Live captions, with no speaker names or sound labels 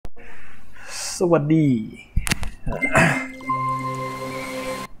สวัสดี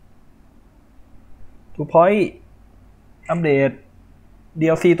ทูพอยต์อัปเดต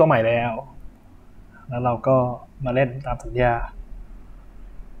DLC ตัวใหม่แล้วเราก็มาเล่นตามสัญญา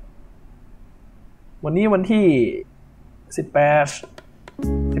วันนี้วันที่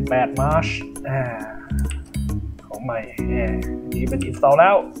18 มาร์ชของใหม่นี้เป็นอินสตอลแล้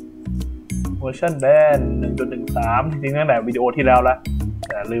วเวอร์ชันแบน 1.13 จริงๆตั้งแต่วิดีโอที่แล้วละแ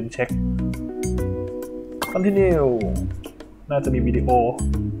ต่ลืมเช็ค Continue น่าจะมีวิดีโอ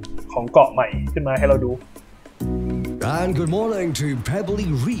ของเกาะใหม่ขึ้นมาให้เราดู And good morning to Pebberley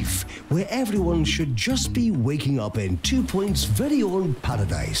Reef, where everyone should just be waking up in 2 Point's very own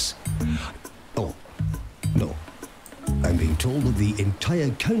paradise. Oh, no. I'm being told that the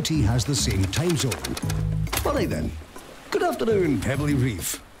entire county has the same time zone. All right then. Good afternoon, Pebberley Reef.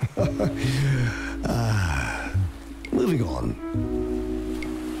 Moving on.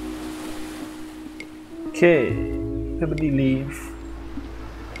 Okay, Pebberley Reef.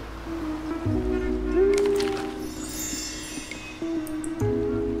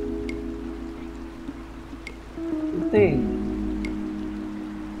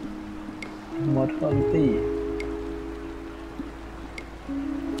 Mortality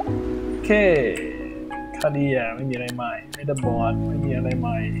โอเคคาเดียไม่มีอะไรใหม่เมตาบอลไม่มีอะไรให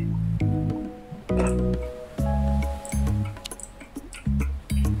ม่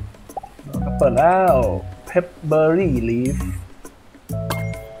เราก็เปิดแล้ว Pebberley Reef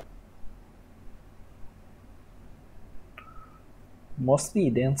mostly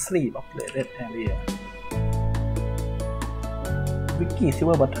densely populated area Wiki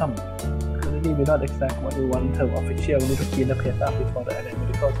Silver Bottom currently we not exact what we want term official we need to clean the page up before the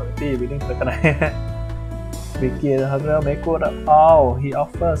medical authority willing to connect Wiki the hospital make good all he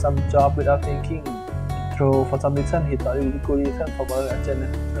offered some job without thinking through for some reason he thought it would be good reason for our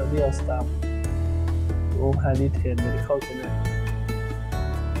general staff room highly trained medical center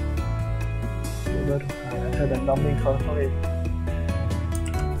able to hire other than dumping correctly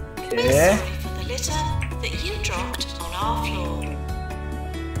okay for the litter that you dropped on our floor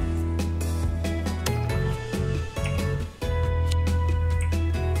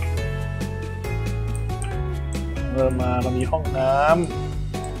มาเรามีห้องน้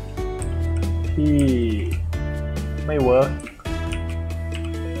ำที่ไม่เวิร์ก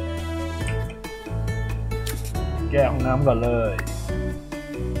แก้ห้องน้ำก่อนเลย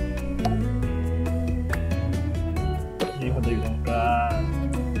นี่คนจะอยู่ตรงกลาง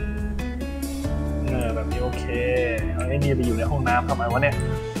แบบนี้โอเคเอาไอ้นี่ไปอยู่ในห้องน้ำทำไมวะเนี่ย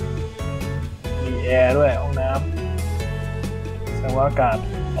มีแอร์ด้วยห้องน้ำแสดงว่าอากาศ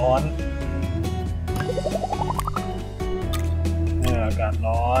ร้อนอากาศ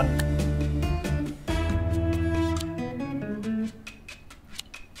ร้อน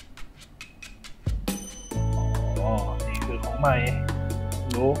อ๋อนี่คือของใหม่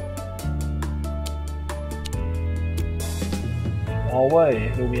รู้อ๋อเว้ย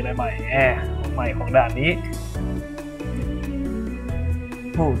ดูมีอะไรใหม่ของใหม่ของด่านนี้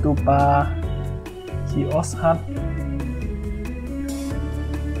โอ้ตูปลาคีออสฮัท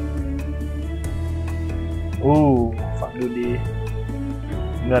โอ้ฟังดูดี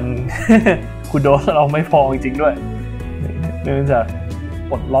เงิน คุณโดสเราไม่พอจริงๆด้วยเนื่องจาก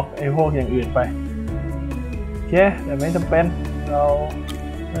ปลดล็อกไอ้พวกอย่างอื่นไปโอเคแต่ไม่จำเป็นเรา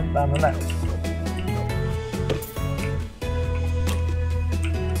เล่นตามนั้นแหละ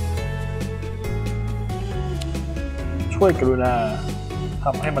ช่วยกรุณาท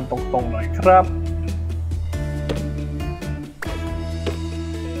ำให้มันตรงๆหน่อยครับ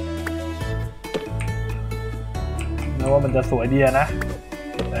นะว่ามันจะสวยดีนะ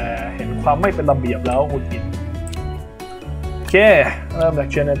แต่เห็นความไม่เป็นระเบียบแล้วหงุดหงิดโอเคเริ่มจาก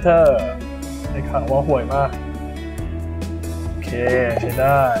เจเนเตอร์ในข่าวว่าห่วยมากโอเคใช้ไ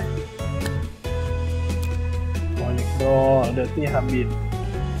ด้วอนิกโดเดอร์ตี้ฮัมบิน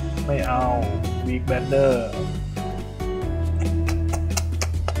ไม่เอาวีคแบนเดอร์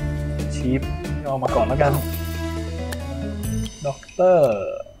ชีฟเอามาก่อนแล้วกันด็อกเตอร์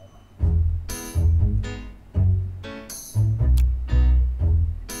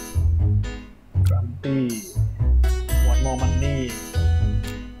วันโมมันนี่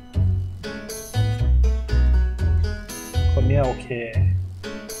คนนี้โอเค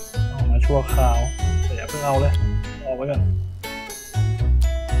เอามาชั่วคราวแต่อย่าเพิ่งเอาเลยเอาไว้ก่อน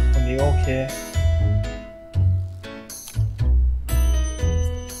คนนี้โอเค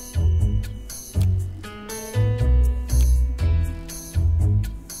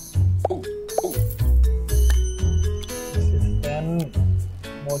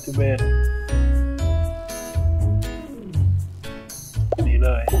motivate นี่เล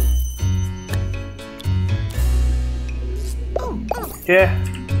ย เฮ้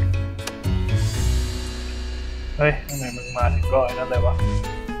ยทำไมมึงมาถึงก็ไอ้นั่นเลยวะ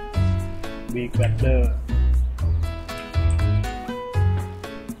วีคแบนเดอร์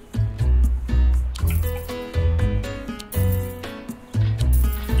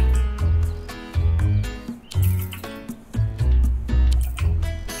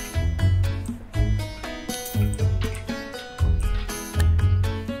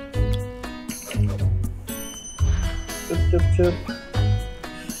ชึบ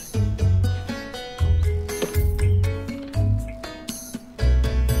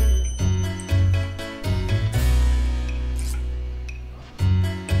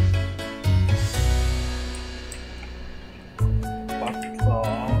ปัก2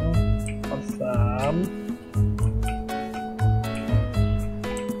ปัก3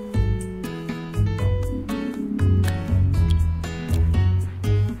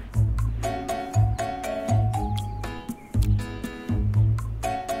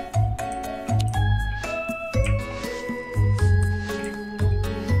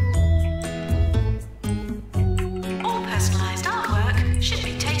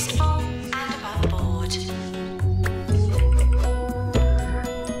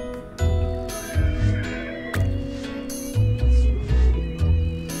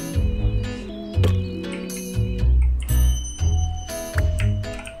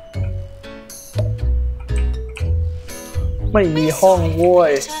ไม่มีห้องโว้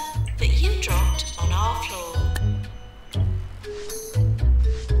ย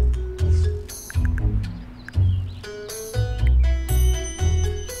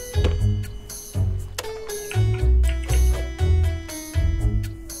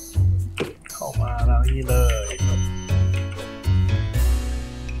เข้ามาแล้วนี่เลย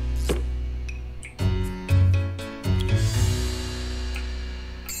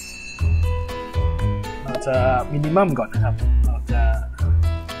เราจะมินิมัมก่อนนะครับเราจะ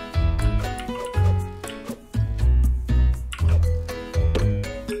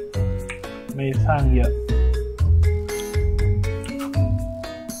ไม่สร้างเยอะ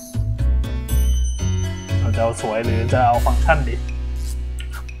เราจะเอาสวยหรือจะเอาฟังก์ชันดี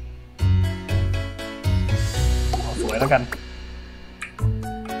เอาสวยแล้วกัน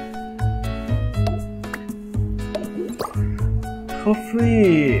Coffee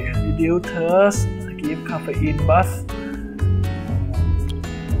Reduce Thirst Give Caffeine Buzz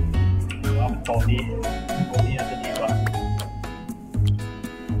ว่าโต๊ะนี้อาจจะดีกว่า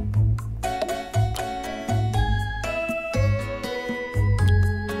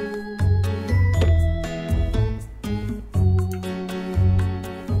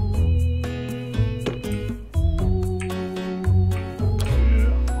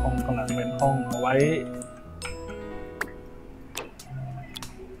ห้องกำลังเป็นห้องเอาไว้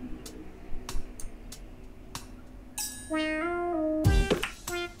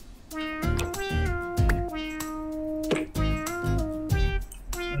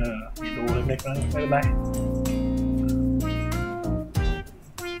มีดูเล็กๆนะไม่เป็นไร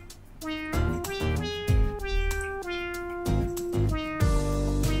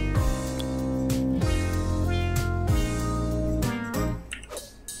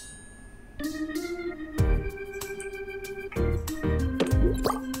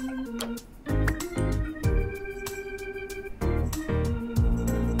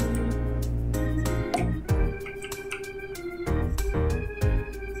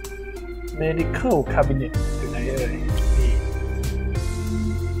Medical Cabinet อยู่ไหนเอ่ยนี่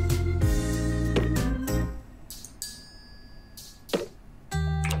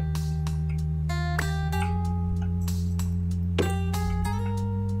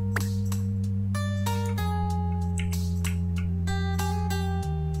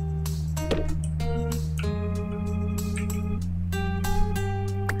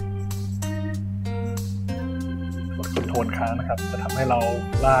โทนค้างนะครับจะทำให้เรา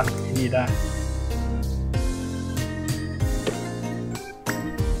ลากที่นี่ได้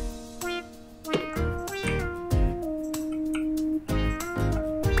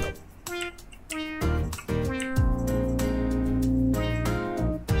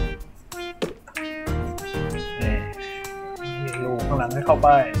รูข้างหลังให้เข้าไป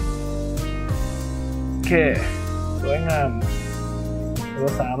โอเคสวยงามตัว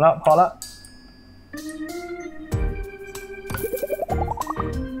3แล้วพอละ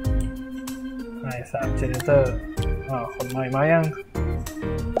3 เจเนเตอร์คนใหม่มายัง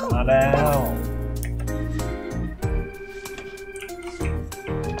มาแล้ว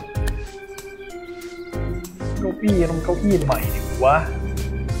เก้าอี้ต้องเก้าอี้ใหม่ดิวะ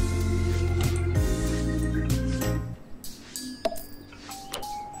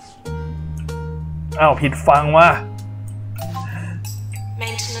อ้าวผิดฟังว่ะ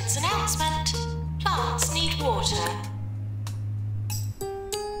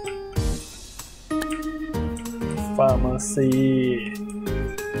C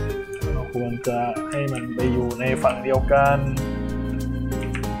เราควรจะให้มันไปอยู่ในฝั่งเดียวกัน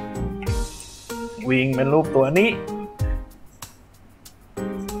วิงเป็นรูปตัวนี้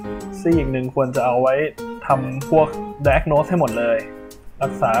C อีกหนึ่งควรจะเอาไว้ทำพวก diagnose ให้หมดเลยรั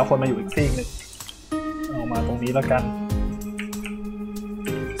กษาคนมาอยู่อีกซีกหนึ่งเอามาตรงนี้แล้วกัน3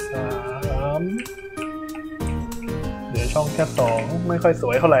เดี๋ยวช่องแค่2ไม่ค่อยส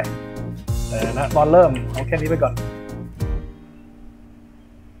วยเท่าไหร่แต่นะตอนเริ่มเอาแค่นี้ไปก่อน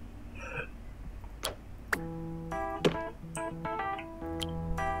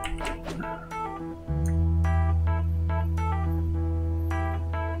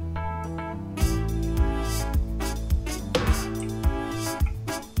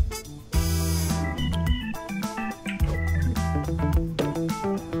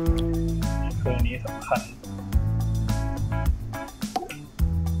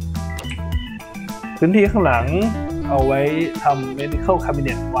พื้นที่ข้างหลังเอาไว้ทำ medical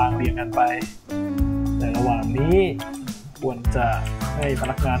cabinet วางเรียงกันไปแต่ระหว่างนี้ควรจะให้พ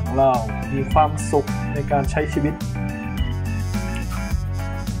นักงานของเรามีความสุขในการใช้ชีวิต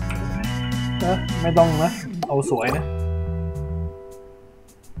นะไม่ต้องนะเอาสวยนะ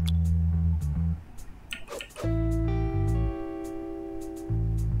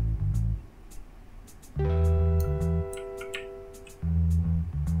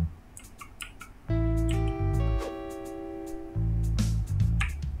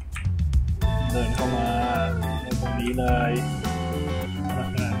เดินเข้ามาในตรงนี้เลยพนัก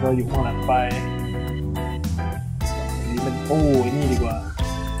งานก็อยู่ข้างหลังไปอันนี้เป็นตู้นี่ดีกว่า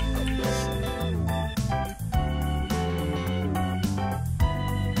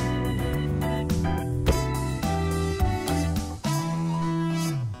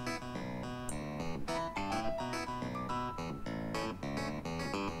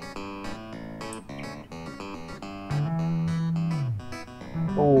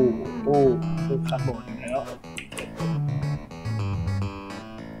ตู้คันบนแล้ว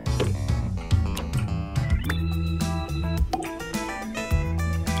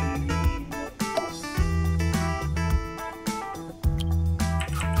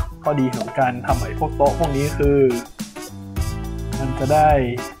ข้อดีของการทำไอ้พวกโต๊ะพวกนี้คือมันจะได้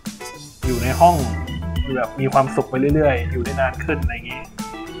อยู่ในห้องแบบมีความสุขไปเรื่อยๆอยู่ได้นานขึ้นอะไรอย่างงี้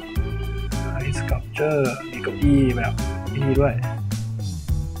ไอ้สครับเจอร์มีเก้าอี้แบบนี้ด้วย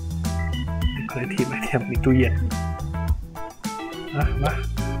ครีเอทีฟไอเทมมีตู้เย็นมา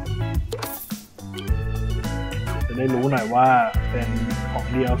จะได้รู้หน่อยว่าเป็นของ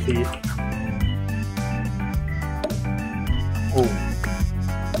DLC โอ้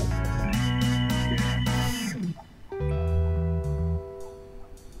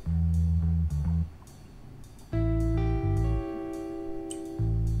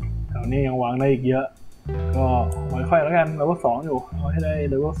แถวนี้ยังวางได้อีกเยอะก็ค่อยๆแล้วกันเลเวล2อยู่เอาให้ได้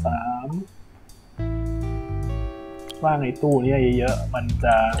เลเวล3ว่างในตู้นี้เยอะๆมันจ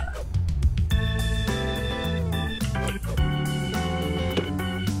ะ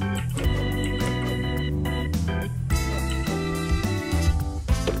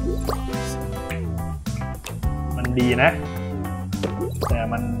มันดีนะแต่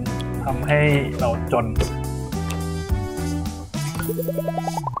มันทำให้เราจน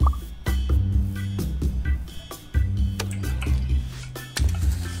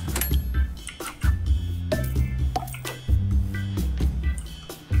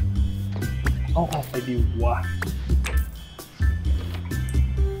เอาออกไปดีวะ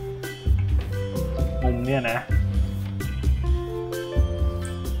มุมเนี่ยนะ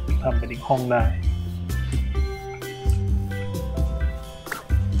ทำเป็นอีกห้องได้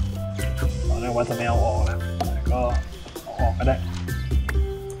ตอนแรกว่าจะไม่เอาออกนะแต่ก็เอาออกก็ได้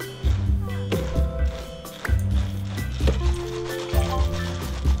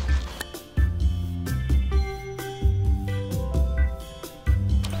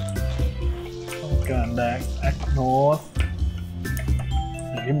การแดกแอคโนส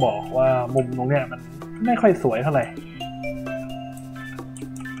อย่างที่บอกว่ามุมตรงเนี้ยมันไม่ค่อยสวยเท่าไหร่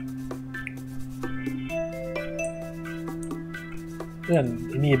เลื่อน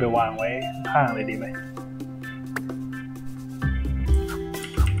ที่นี่ไปวางไว้ข้างเลยดีไหม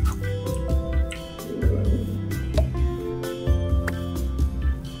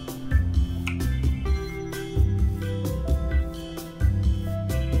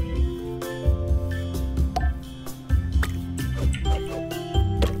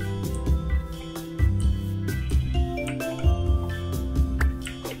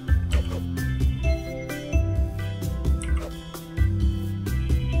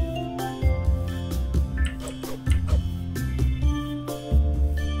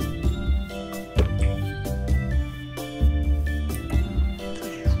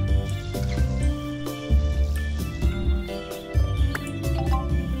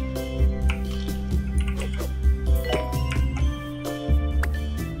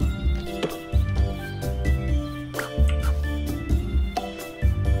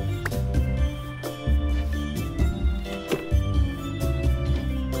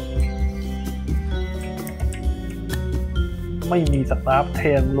ไม่มีสตาฟเทร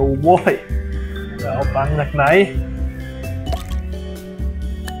นรู้โว้ยจะเอาตังค์จากไหน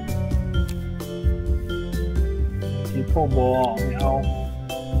ที่พ่อบอไม่เอา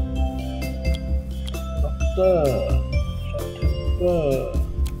ด็อกเตอร์ช็อตเทมเปอร์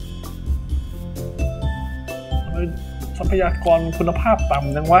ทำไมทรัพยากรคุณภาพต่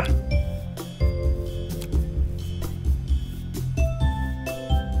ำจังวะ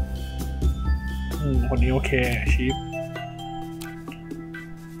คนนี้โอเคชีฟ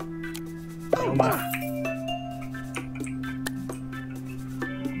เอามา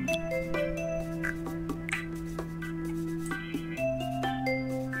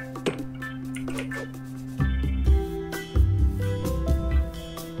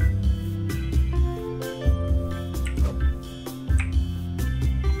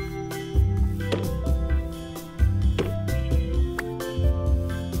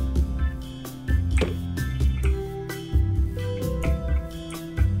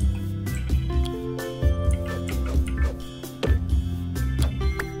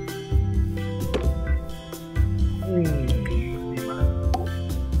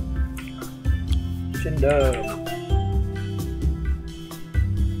เช่นเดิม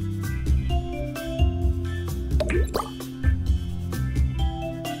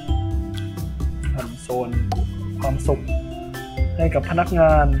ทำโซนความสุขให้กับพนักง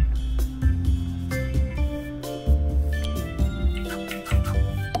าน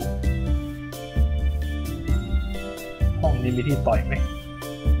ห้องนี้มีที่ต่อยไหม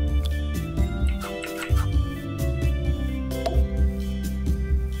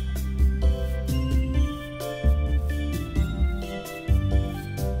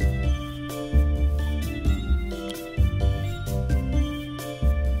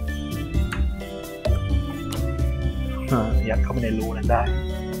ยัดเข้าไปในรูนั้นได้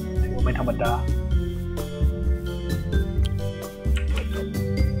ถือว่าไม่ธรรมดา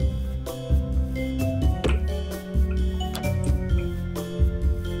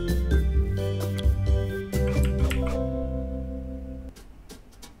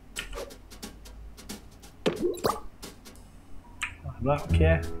ว่าโอเค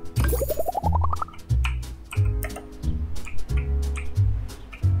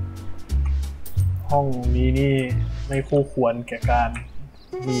ห้องนี้นี่ไม่คู่ควรแก่การ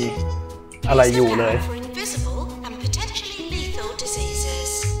มีอะไรอยู่เลย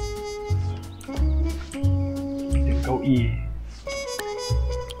เดี๋ยวเก้าอี้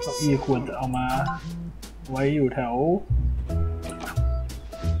ควรจะเอามาไว้อยู่แถว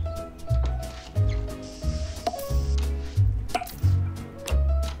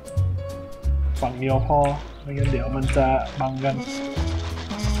ฝั่งเดียวพอไม่งั้นเดี๋ยวมันจะบังกัน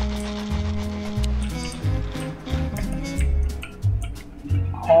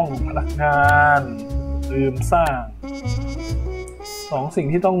ห้องพนักงานลืมสร้าง2 สิ่ง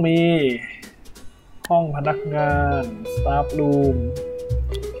ที่ต้องมีห้องพนักงานสตาฟรูม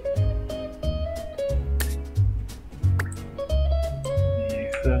นี่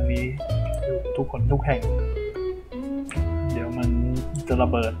เครื่องนี้อยู่ทุกคนทุกแห่งเดี๋ยวมันจะระ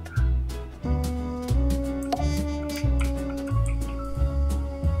เบิด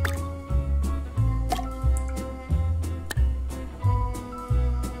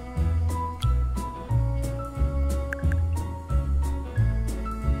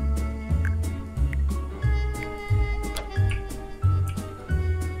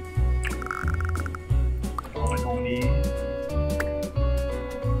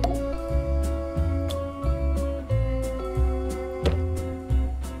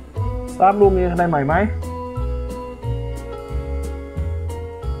สตาฟรูมมีอะไรใหม่ไหม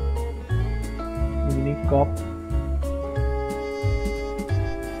มินิกอล์ฟ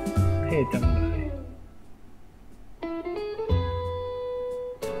เท่จังเลย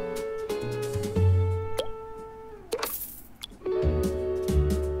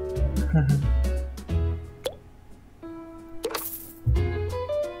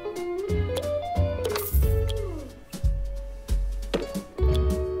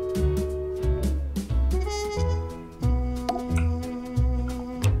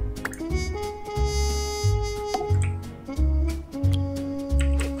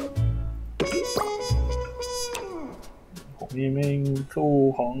นี่ไม่สู้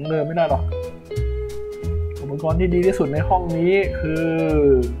ของเดิมไม่ได้หรอกอุปกรณ์ที่ดีที่สุดในห้องนี้คือ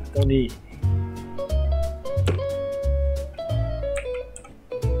ตัวนี้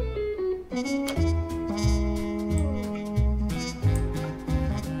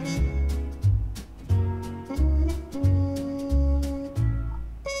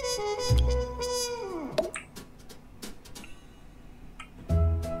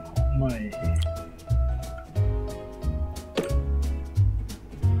ใหม่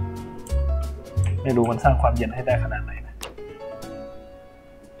ไม่รู้มันสร้างความเย็นให้ได้ขนาดไหนนะ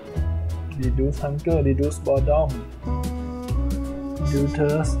reduce hunger reduce boredom reduce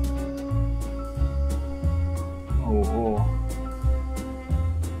thirst โอ้โห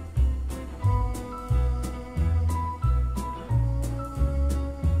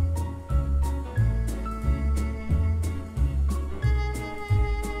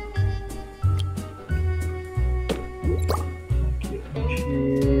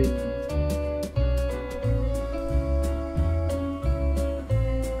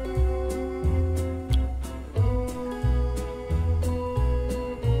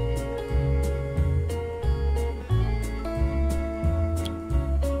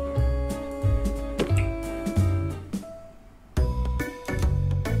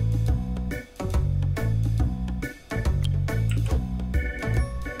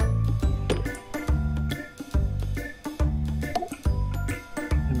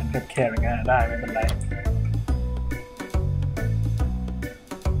แค่ง่ายได้ไม่เป็นไร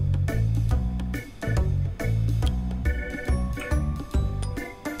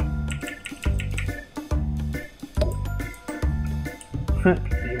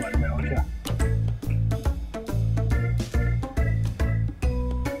ดีหวานแมวเชียว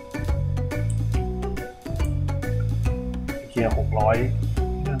เคลียร์600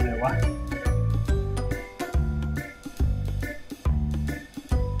เรื่องเลยวะ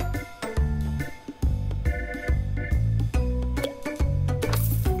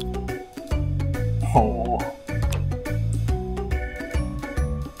โอ้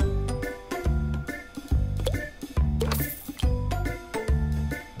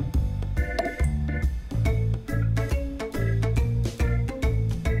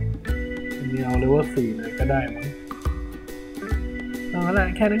นี่เอาเลเวล4เลยก็ได้มั้งเอาละ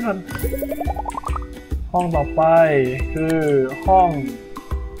แค่นี้ก่อนห้องต่อไปคือห้อง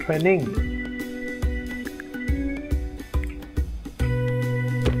เทรนนิ่ง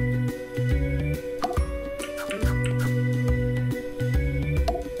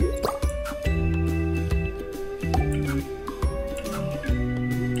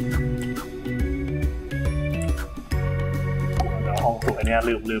อันนี้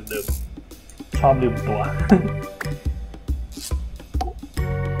ลืมชอบลืมตัว 4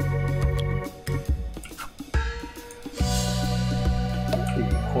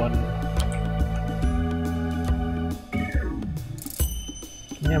 คน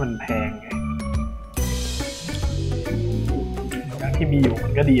เนี่ยมันแพงไงอย่างที่มีอยู่มั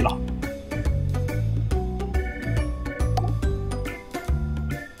นก็ดีหรอก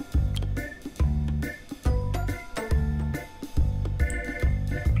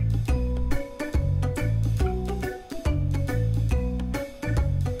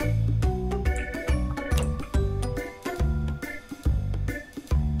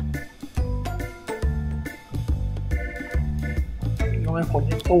ไม่พ้นไ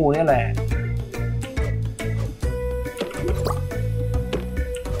อ้ตู้นี่แหละ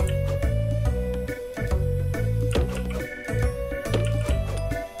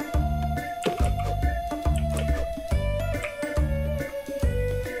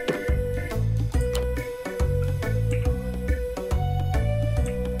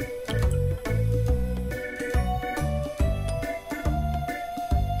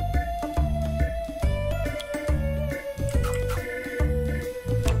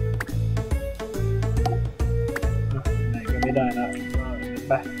ไม่ได้นะ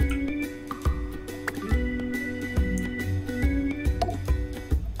ไป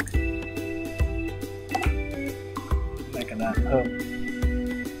ได้กระดาษเพิ่ม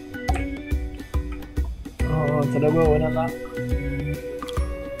จะได้เวลนั่นละ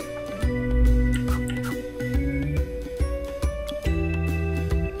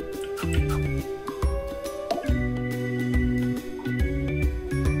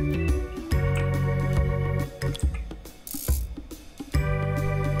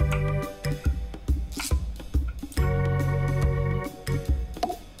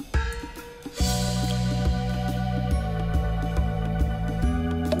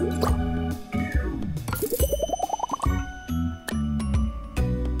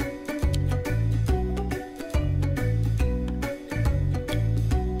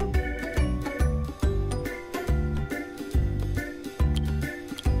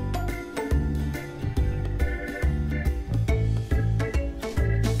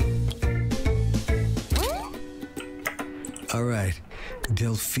Alright,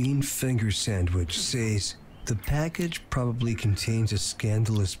 Delphine Finger Sandwich says the package probably contains a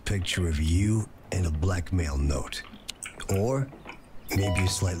scandalous picture of you and a blackmail note. Or maybe a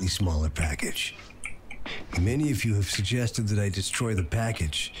slightly smaller package. Many of you have suggested that I destroy the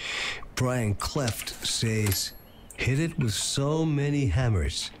package, Brian Cleft says, hit it with so many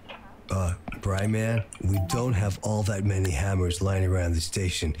hammers. Brian man, we don't have all that many hammers lying around the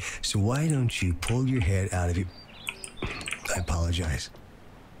station, so why don't you pull your head out of your... I apologize.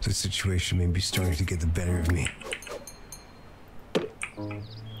 The situation may be starting to get the better of me.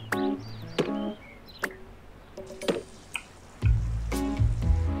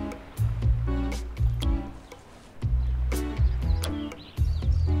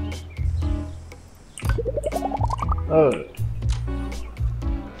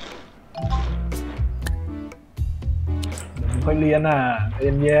ค่อยเรียน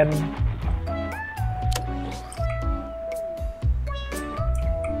เย็น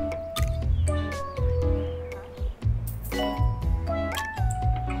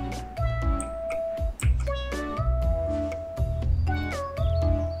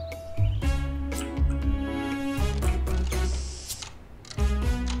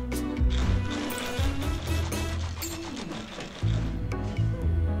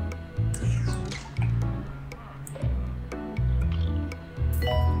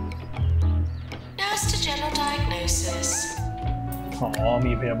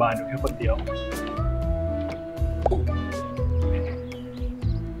มีพยาบาลอยู่แค่คนเดียว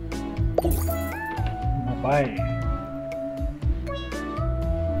มาไป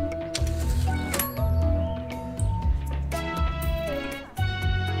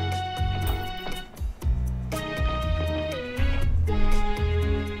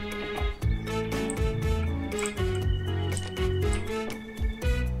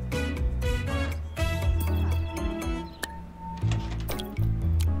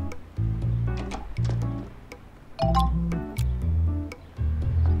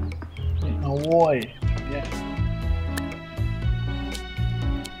โว้ยเนี่ย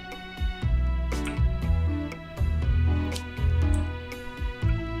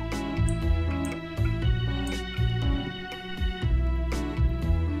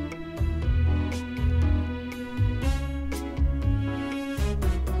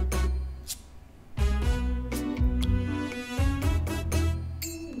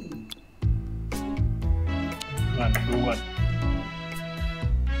ดูก่อน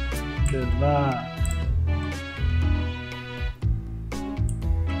เดินว่า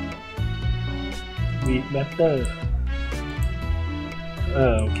วีคแบตเตอร์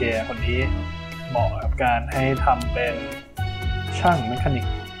โอเคคนนี้เหมาะกับการให้ทำเป็นช่างเมคานิก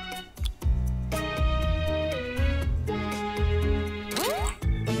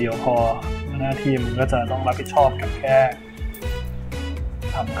คนเดียวพอหน้าที่มันก็จะต้องรับผิดชอบกับแค่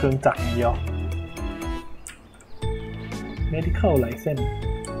ทำเครื่องจักรอย่างเดียว medical license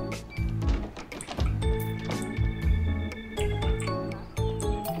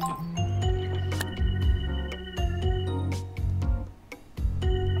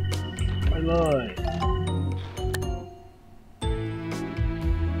เลย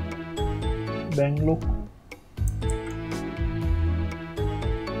แบงค์ลุก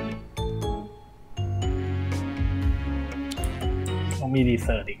ต้องมีรีเ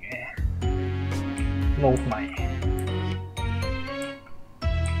สิร์ชอีกไงโลกใหม่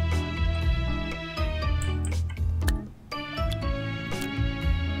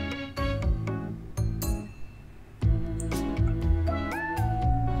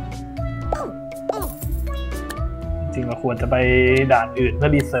จริงเราควรจะไปด่านอื่นเพื่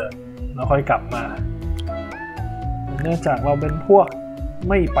อรีเสิร์ชแล้วค่อยกลับมาเนื่องจากเราเป็นพวก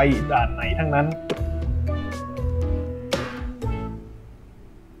ไม่ไปด่านไหนทั้งนั้น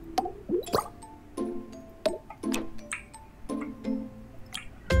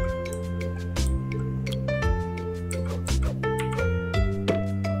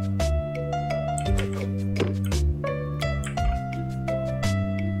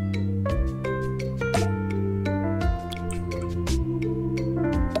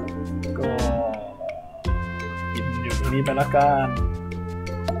นี้ไปละกัน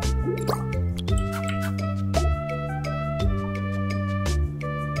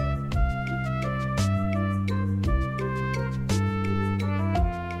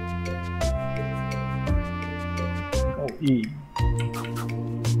เก้าอี้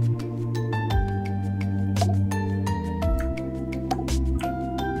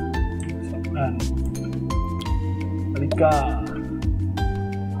2 อันนาฬิกา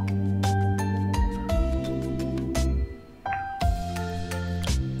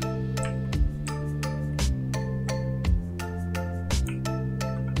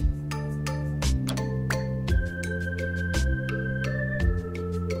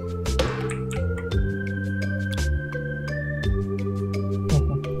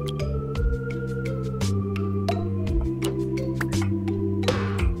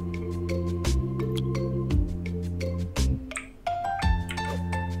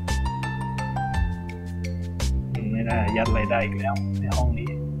ยัดอะไรได้อีกแล้วในห้องนี้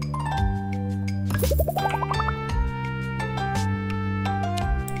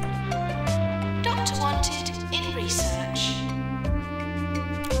Doctor wanted in research.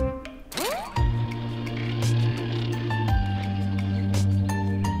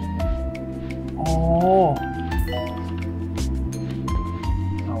 โอ้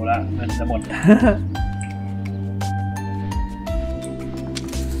เอาละเงินจะหมด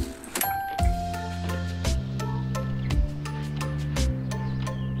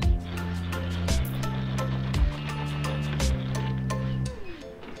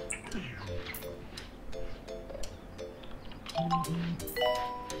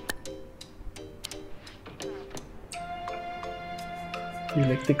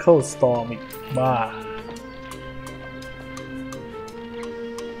Electrical Storm อีกบ้า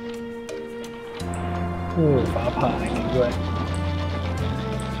ฟ้าผ่าจริงด้วย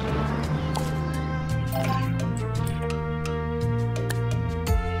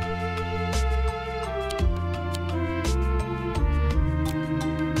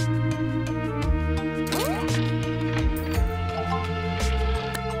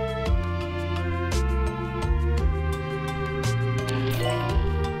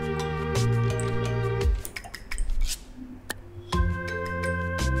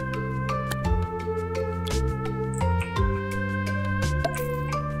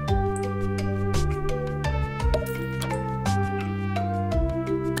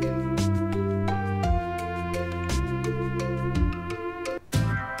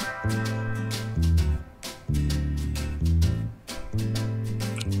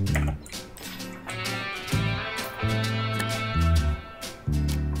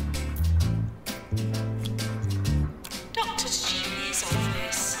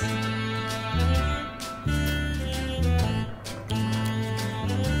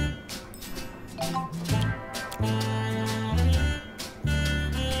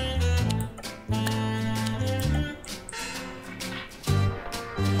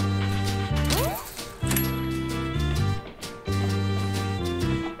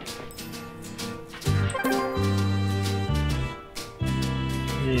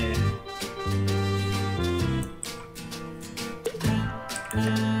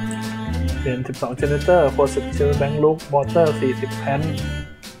เปลี่ยน12 generator โคสิบเชลแบงค์ลูกมอเตอร์40แผ่น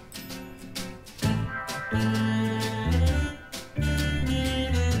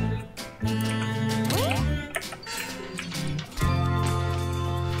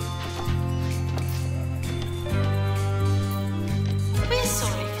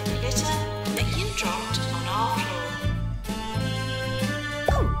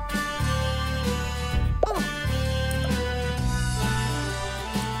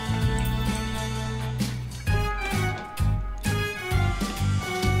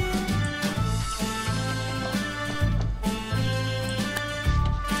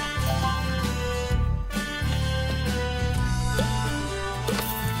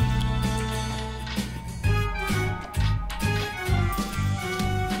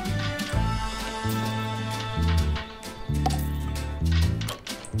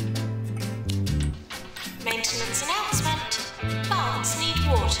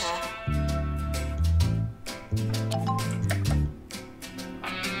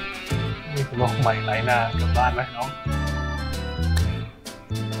โลกใหม่ไหลนากลับบ้านไหมน้อง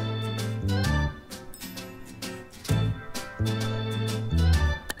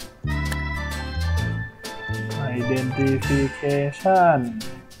Identification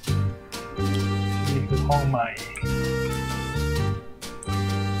นี่คือห้องใหม่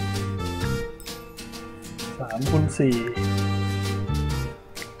3x4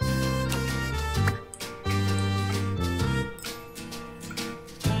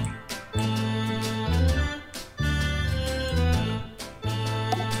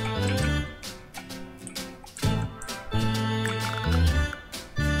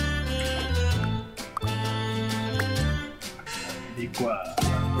ดีกว่า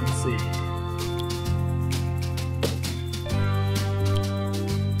คน4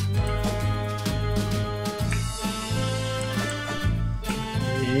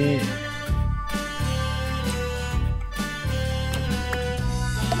นี่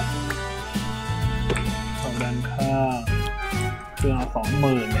ตรงด้านข้างเครื่อง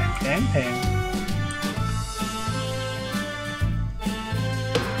20,000เนี่ยแพง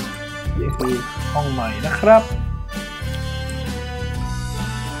นี่คือห้องใหม่นะครับ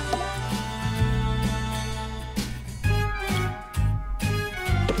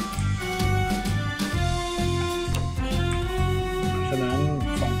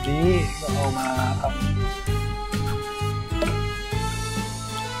ก็เอามาทำ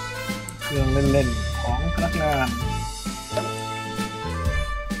เครื่องเล่นๆของพนักงาน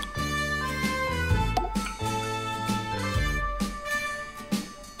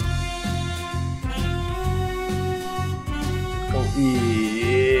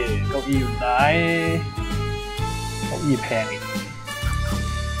เก้าอี้อยู่ไหนเก้าอี้แพงอีก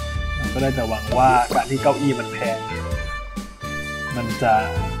ก็ได้แต่หวังว่าการที่เก้าอี้มันแพงมันจะ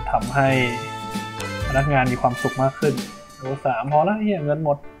ทำให้พนักงานมีความสุขมากขึ้นโอ้3พอแล้วเฮียเงินห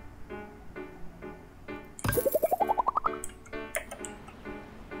มด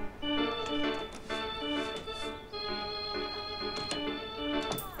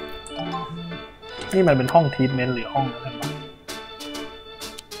นี่มันเป็นห้องทรีทเมนต์หรือห้องอะไรบ้าง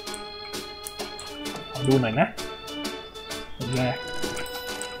ขอดูหน่อยนะแรก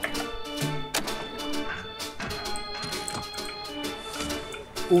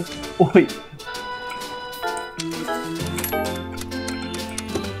อุ้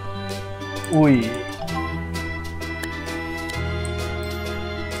ย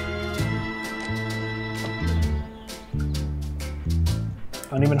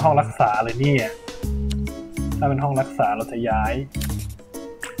ตอนนี้เป็นห้องรักษาเลยนี่ถ้าเป็นห้องรักษาเราจะย้าย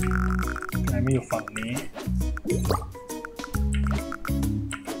ไม่อยู่ฝั่งนี้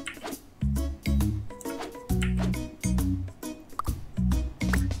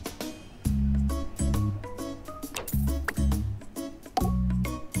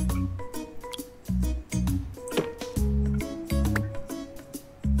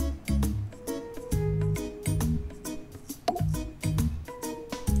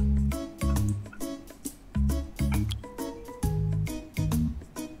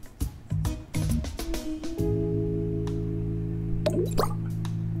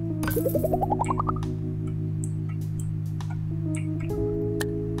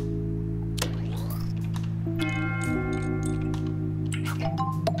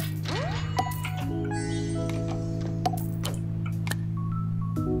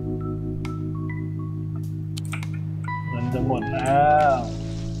จะหมดแล้ว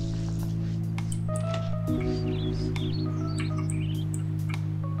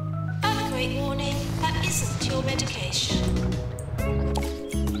Have a great morning. That isn't your medication.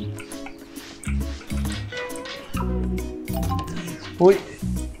 อุ้ย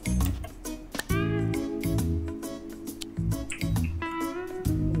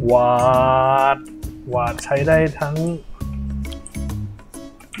หวาดใช้ได้ทั้ง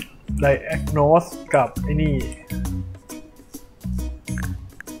diagnose กับไอ้นี่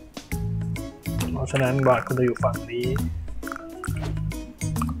เพราะฉะนั้นหวาดคุณจะอยู่ฝั่งนี้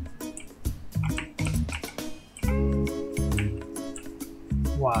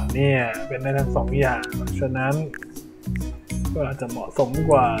หวาดเนี่ยเป็นได้ทั้ง2อย่างเพราะฉะนั้นก็อาจจะเหมาะสม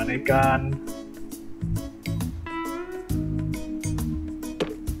กว่าในการ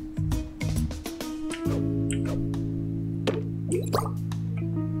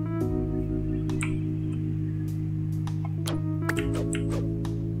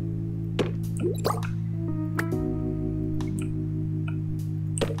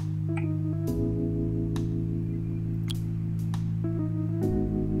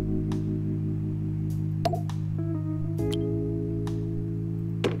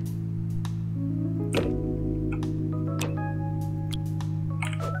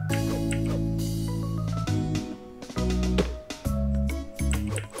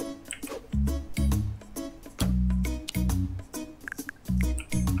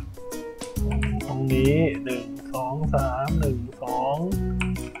นี้1 2 3 1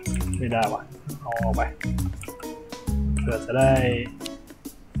 2ไม่ได้ว่ะเอาออกไปเพื่อจะได้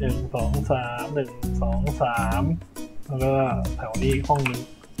1 2 3 1 2 3แล้วก็แถวนี้ห้องนึง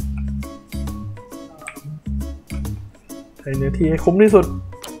ใช้เนื้อที่ให้คุ้มที่สุด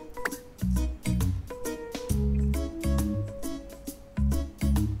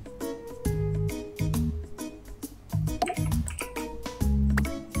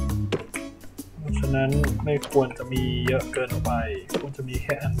นั้นไม่ควรจะมีเยอะเกินไปควรจะมีแ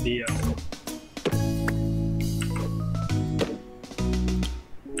ค่อันเดียว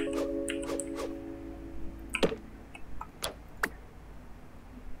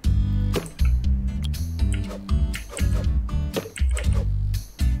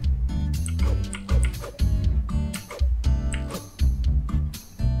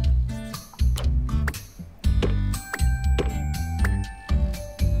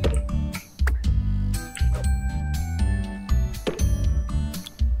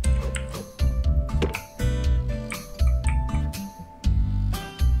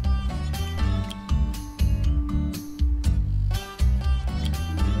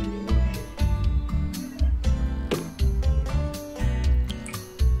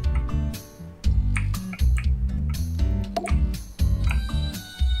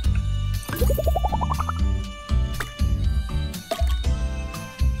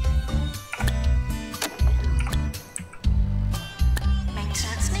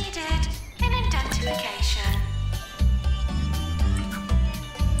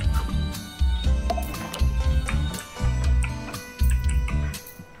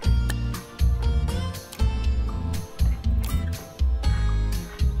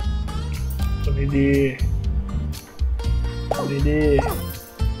ดีทำดี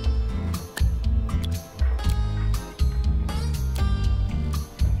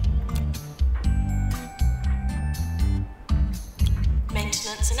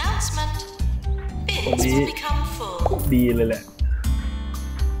ดีเลยแหละ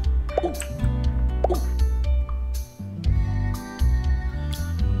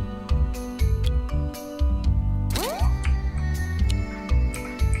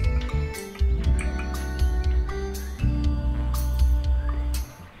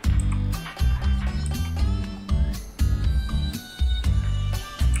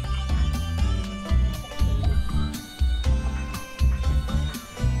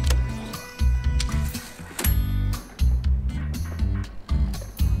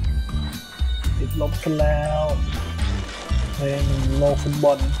ลบกันแล้วในโลกฟุตบ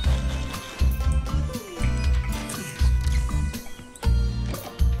อล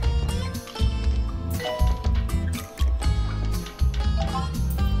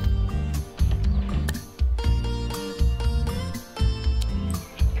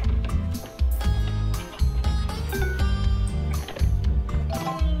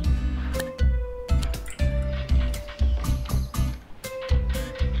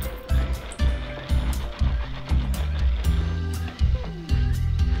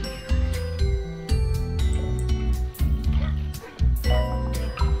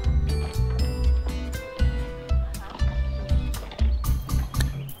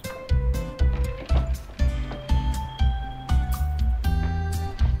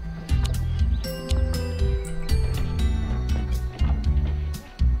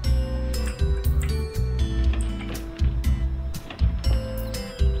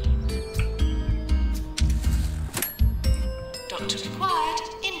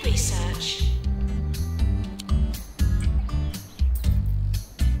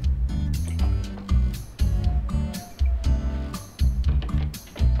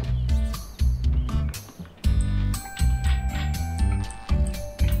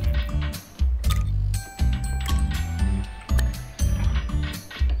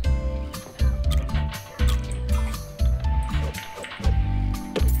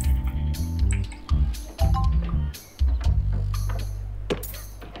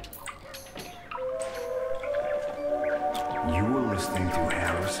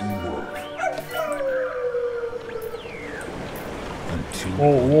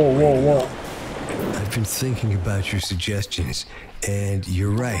Whoa. I've been thinking about your suggestions, and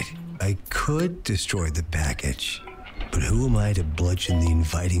you're right. I could destroy the package, but who am I to bludgeon the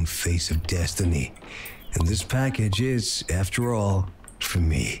inviting face of destiny? And this package is, after all, for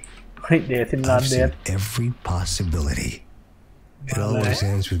me. I've seen every possibility. It always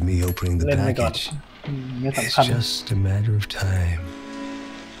ends with me opening the package. It's just a matter of time.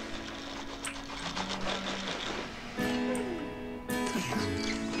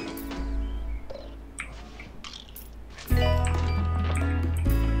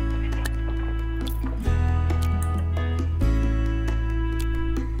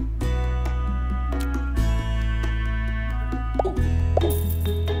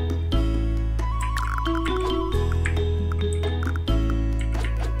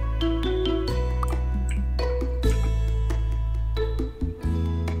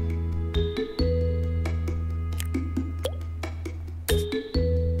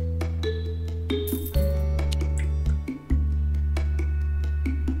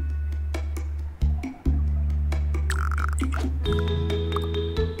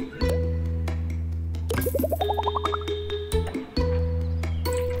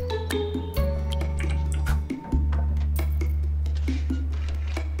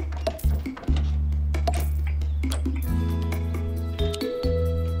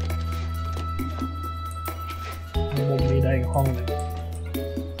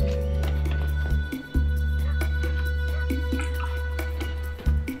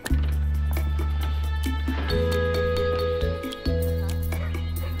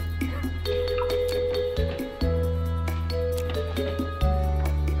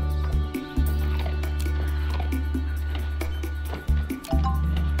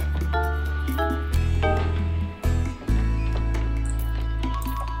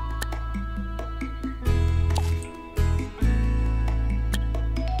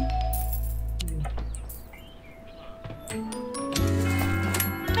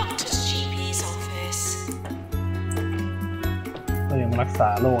รักษา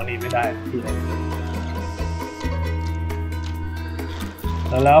โรคนี้ไม่ได้ที่ไหน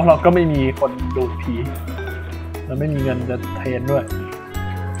แล้วเราก็ไม่มีคนดูดผีแล้วไม่มีเงินจะเทรนด้วย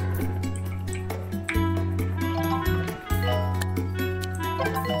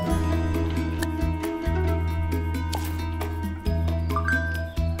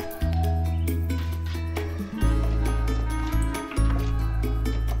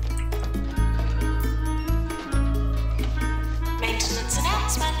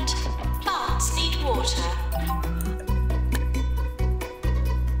water.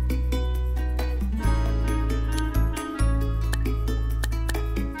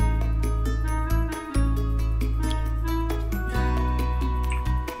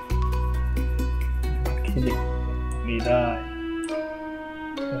 คลินิกมีได้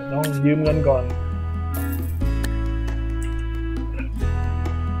ต้องยืมเงินก่อน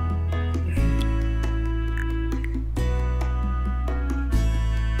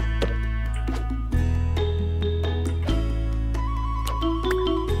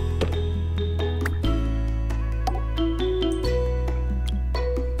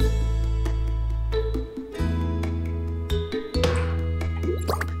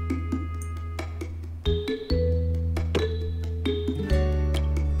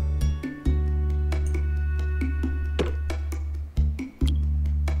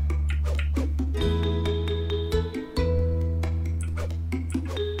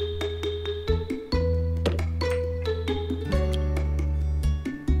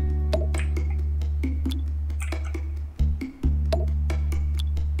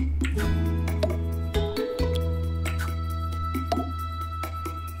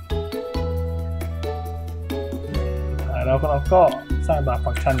แล้วเราก็สร้างตาม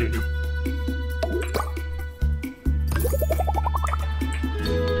ฟังก์ชันอยู่ดี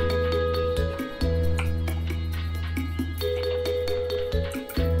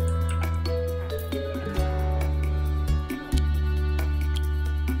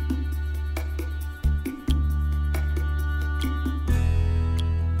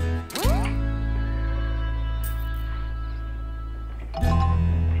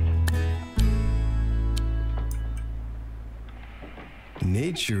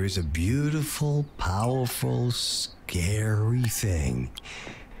Nature is a beautiful, powerful, scary thing.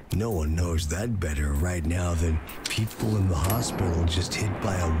 No one knows that better right now than people in the hospital just hit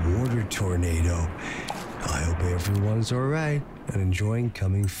by a water tornado. I hope everyone's all right and enjoying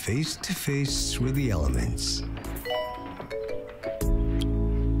coming face to face with the elements.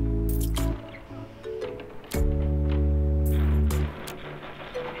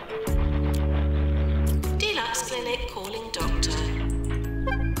 Deluxe Clinic calling doctor.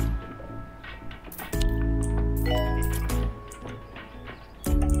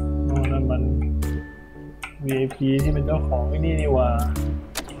 นั่นมัน VIP ที่เป็นเจ้าของไอ้นี่ว่า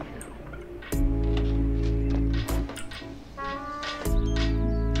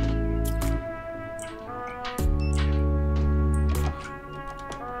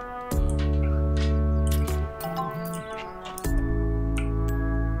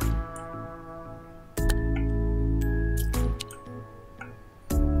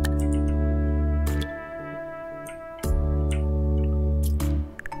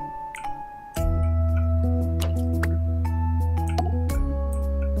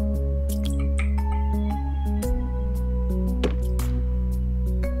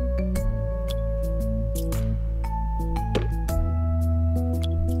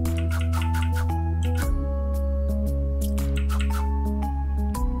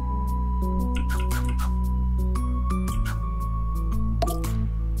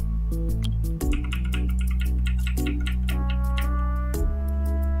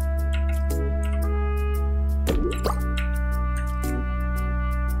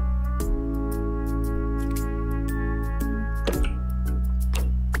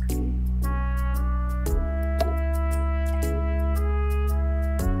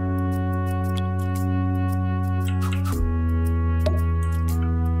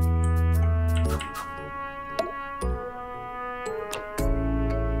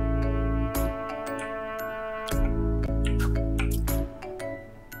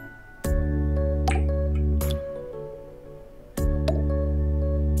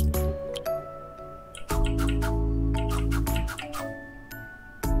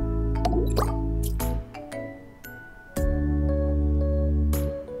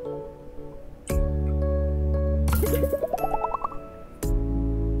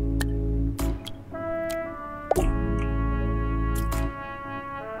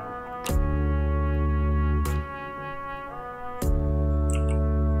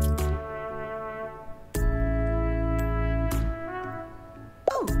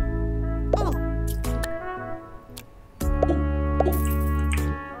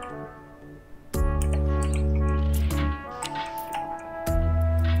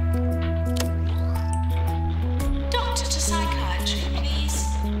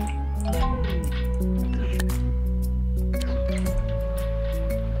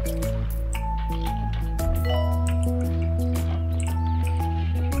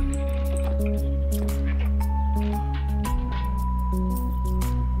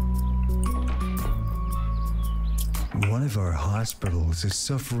One of our hospitals is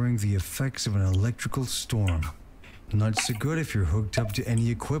suffering the effects of an electrical storm. Not so good if you're hooked up to any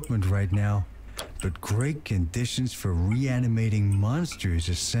equipment right now, but great conditions for reanimating monsters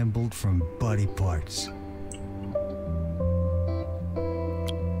assembled from body parts.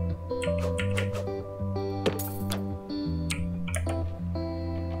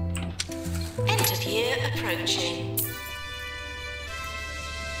 End of year approaching.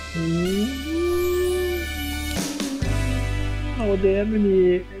 โอเดนไม่มี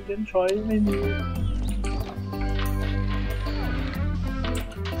เอเจนต์ชอยไม่มี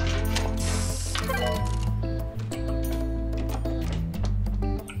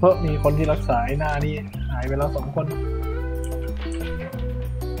เพราะมีคนที่รักษาหน้านี่หายไปแล้ว2 คน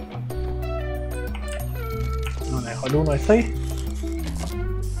ไหนขอดูหน่อยสิ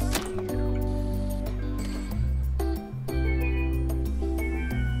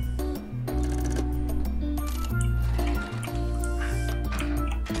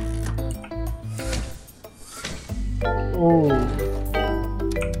โอ้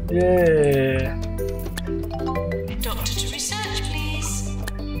เย่ Doctor to research, please.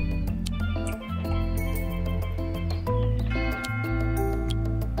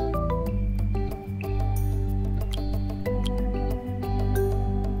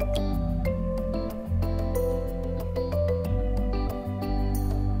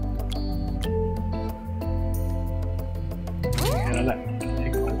 แค่นั้นแหละอี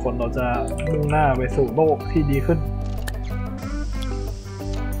ก2 คนเราจะมุ่งหน้าไปสู่โลกที่ดีขึ้น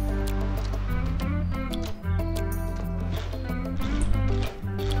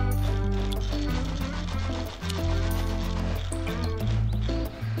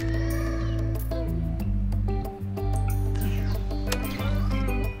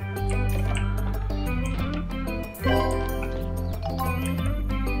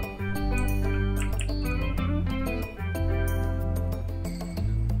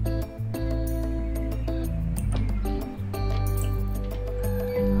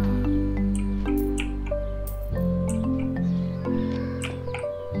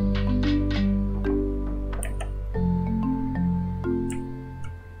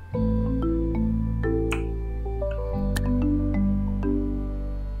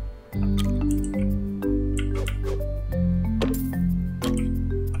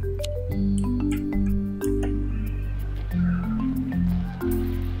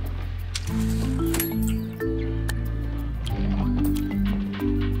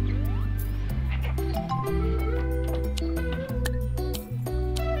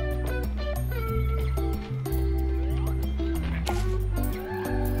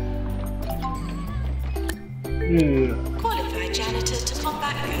Qualified janitor to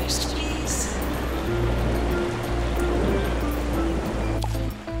combat ghost, please.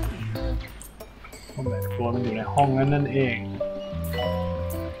 ผมแบบตัวมันอยู่ในห้องนั้นนั่นเอง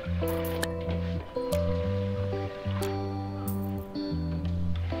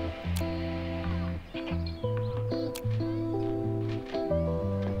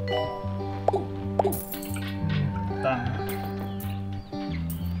ตั้ง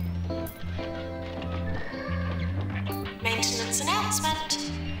Maintenance announcement.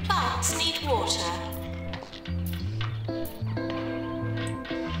 Plants need water.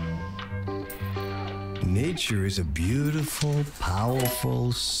 Nature is a beautiful,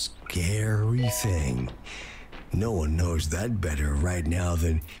 powerful, scary thing. No one knows that better right now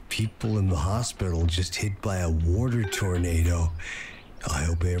than people in the hospital just hit by a water tornado. I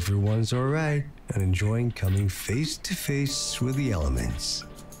hope everyone's alright and enjoying coming face to face with the elements.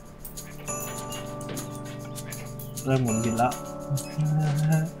 เริ่มหมุนบินแล้ว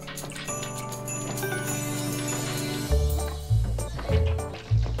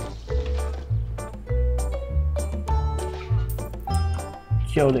เ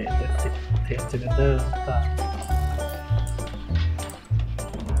คียวเลท70เทนเจเนเตอร์ต่าง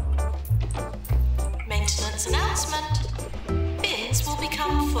Maintenance announcement. Bins will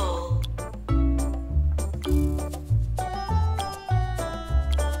become full.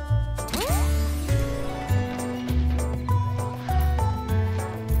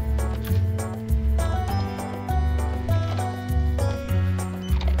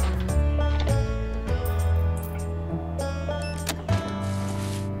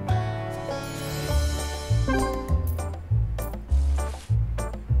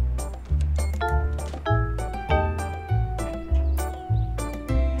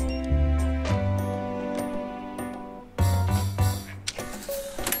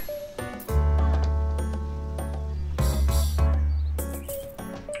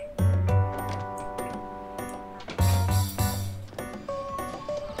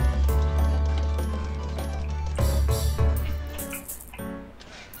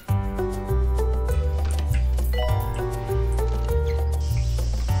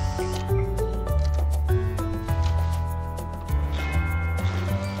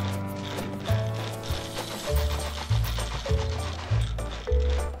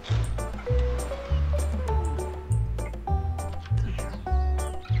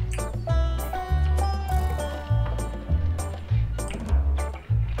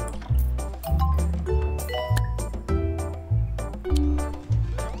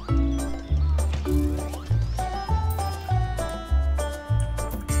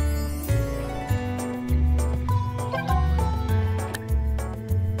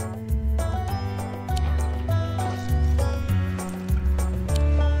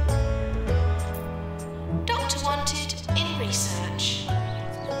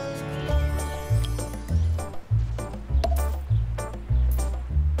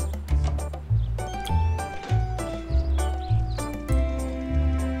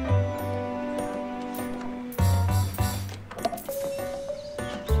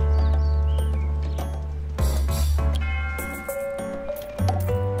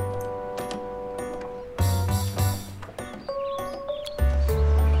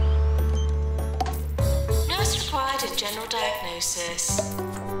 diagnosis.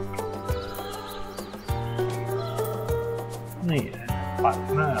 นี่ปัด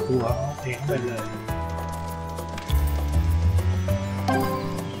หน้าตัวเองไปเลย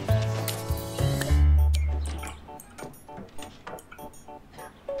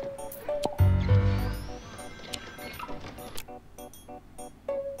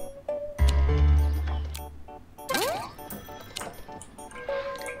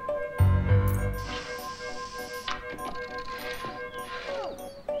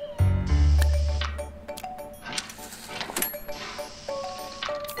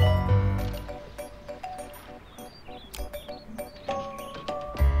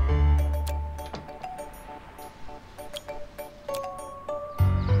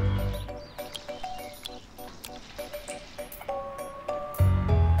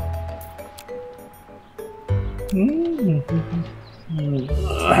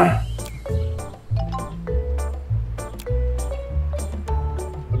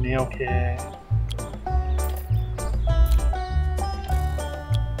วันนี้โอเค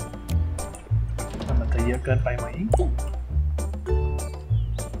แต่มันจะเยอะเกินไปไหม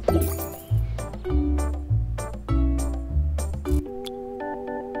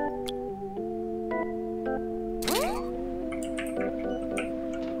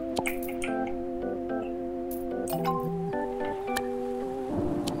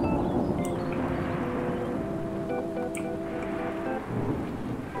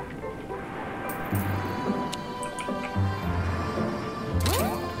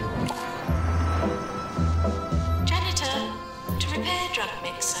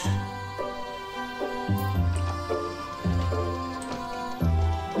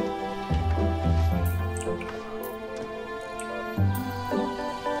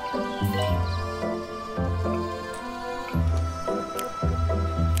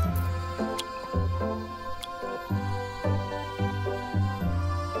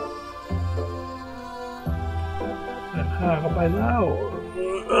เข้าไปแล้ว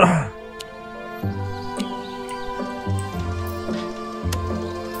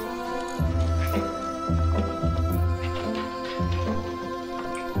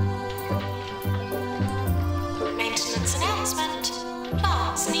Maintenance announcement.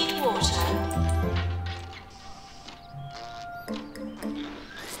 Plants need water.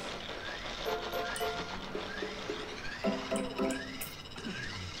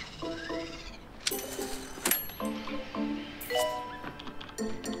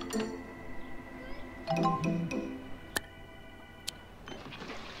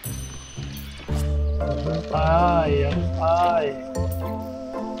 ไปยังไป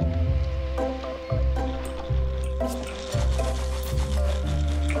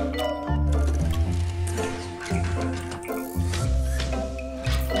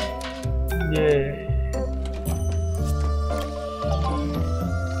เย้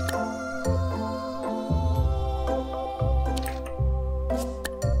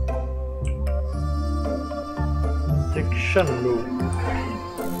injection room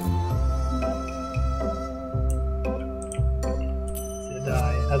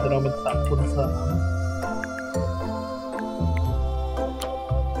ถ้าจะเราเป็น3 คูณ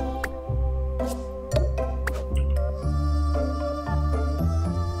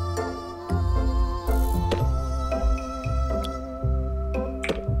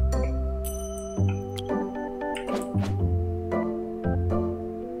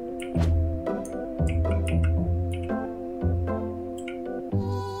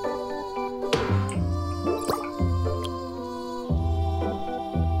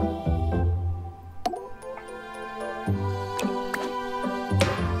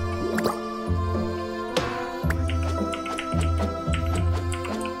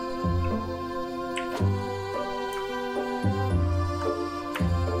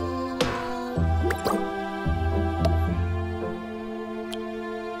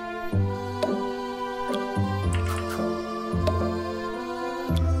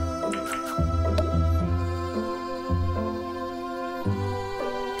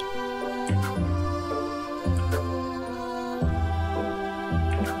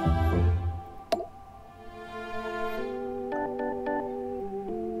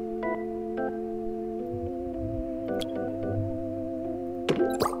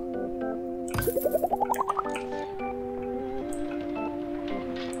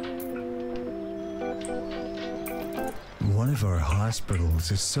 3One of our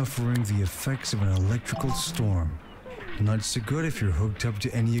hospitals is suffering the effects of an electrical storm. Not so good if you're hooked up to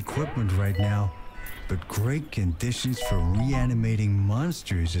any equipment right now, but great conditions for reanimating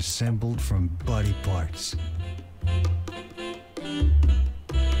monsters assembled from body parts.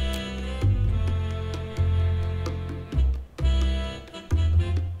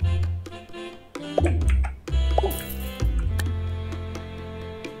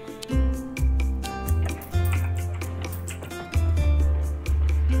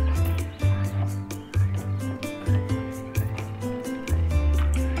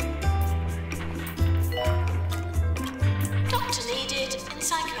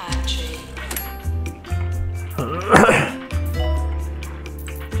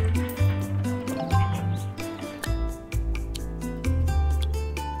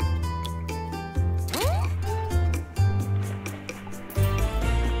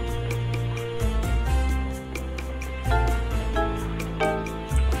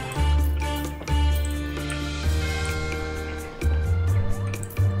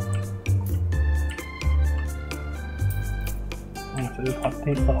 เท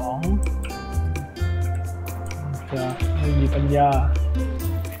คสองจะไม่มีปัญญา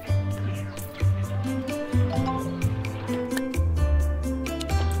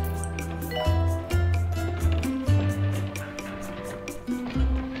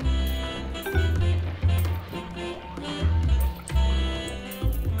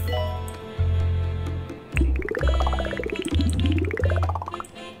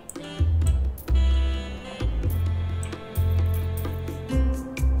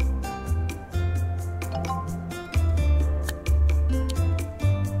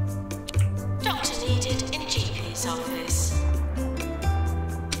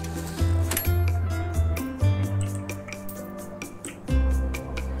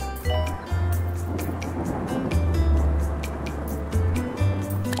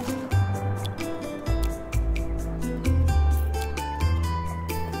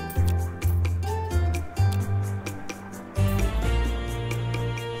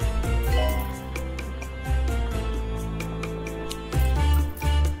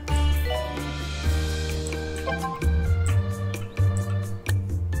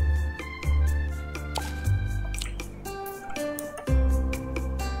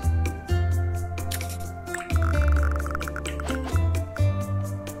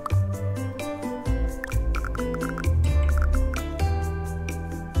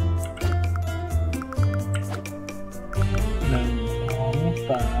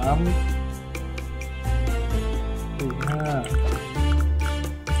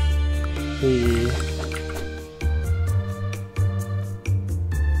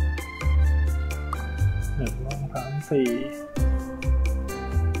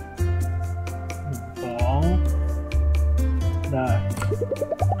ได้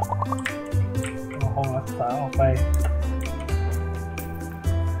เอาห้องรักษาออกไป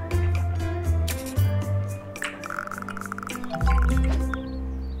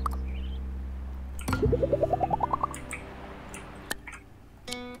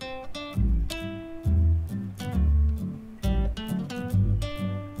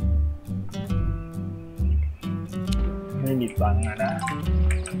ไม่มีตังค์นะ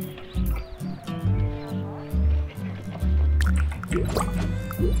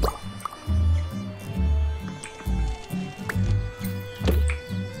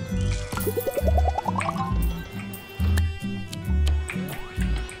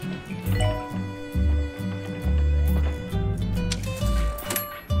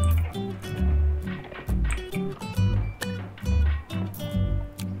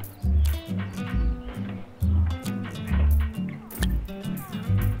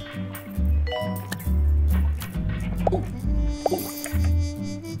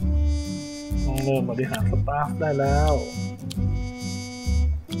เริ่มบริหารสตาฟได้แล้ว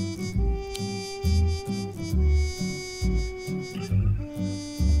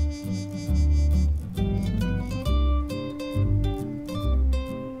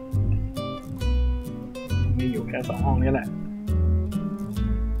มีอยู่แค่2 ห้องนี้แหละ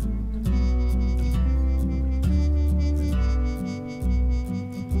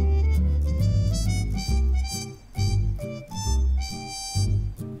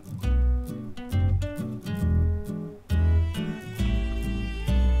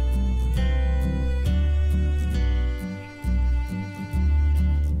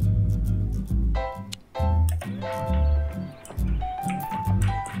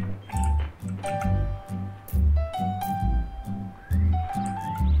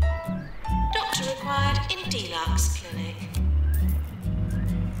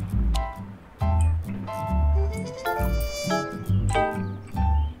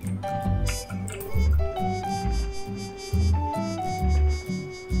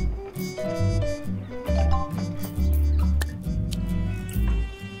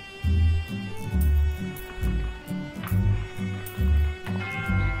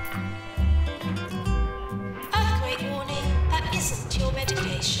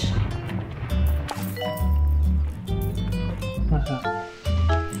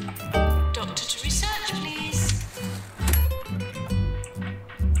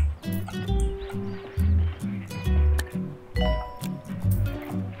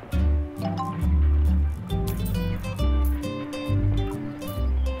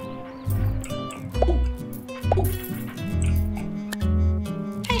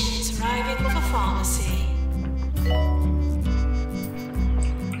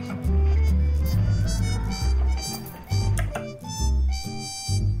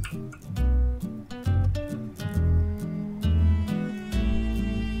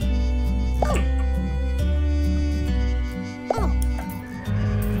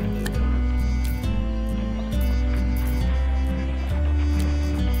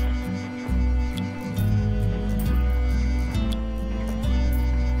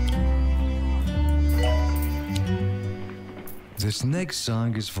This next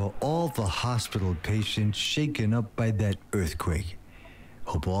song is for all the hospital patients shaken up by that earthquake.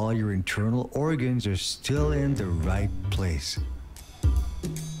 Hope all your internal organs are still in the right place.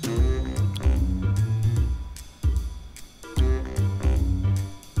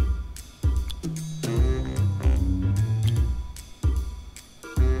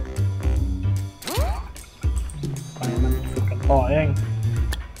 ไปมันฝึกกันต่อเอง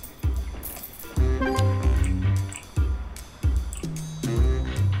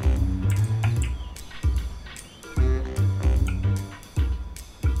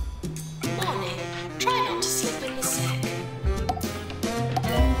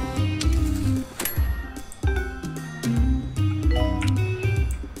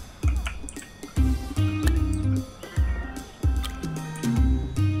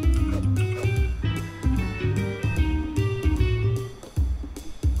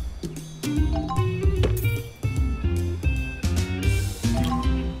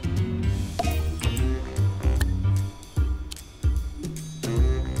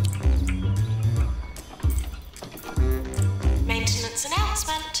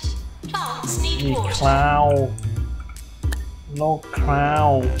มีคลาวโลกคลาว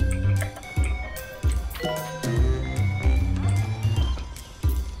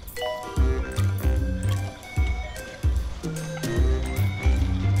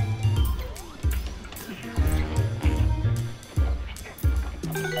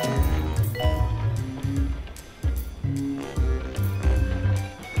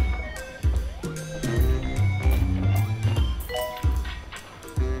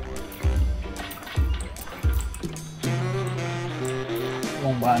โร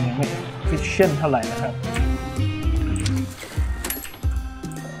งพยาบาลยังไม่ฟิชเช่นเท่าไหร่นะครับ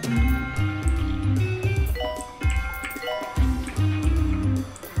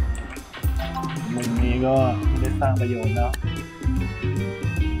มุมนี้ก็ไม่ได้สร้างประโยชน์แล้ว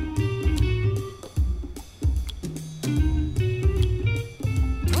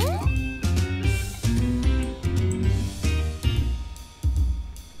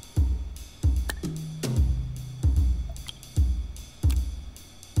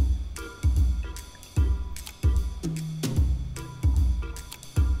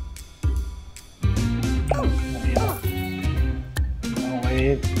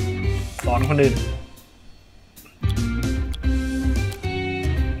สอนคนอื่น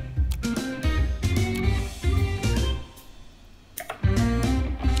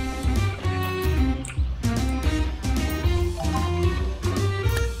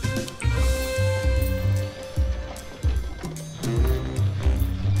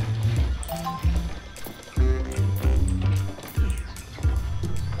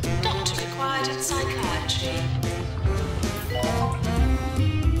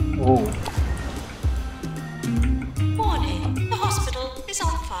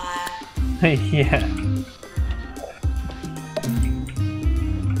เฮ้ยเฮีย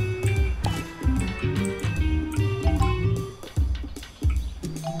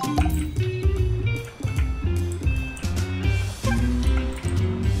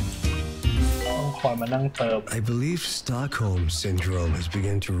ต้องคอยมานั่งเติม I believe Stockholm syndrome has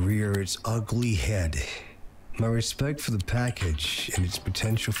begun to rear its ugly head. My respect for the package and its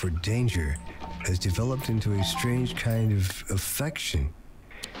potential for danger has developed into a strange kind of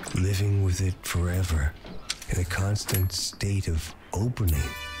affection.Living with it forever in a constant state of opening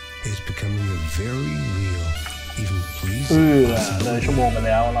is becoming a very real, even pleasing เลยชั่วโมงไปแ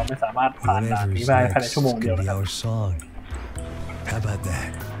ล้วเราไม่สามารถผ่านด่านนี้ได้ภายในชั่วโมงเดียวนะครับ How about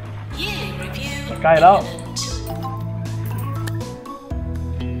that? ใกล้แล้ว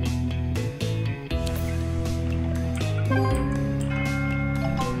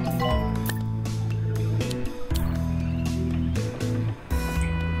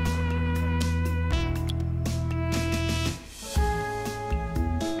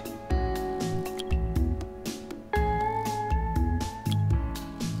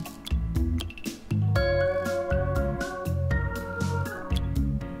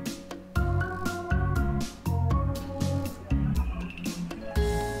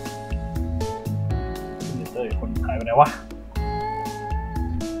คนหายไปไหนวะ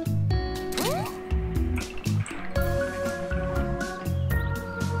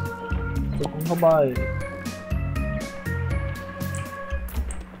จุกเข้าไป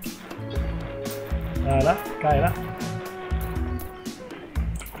ได้ละใกล้ละ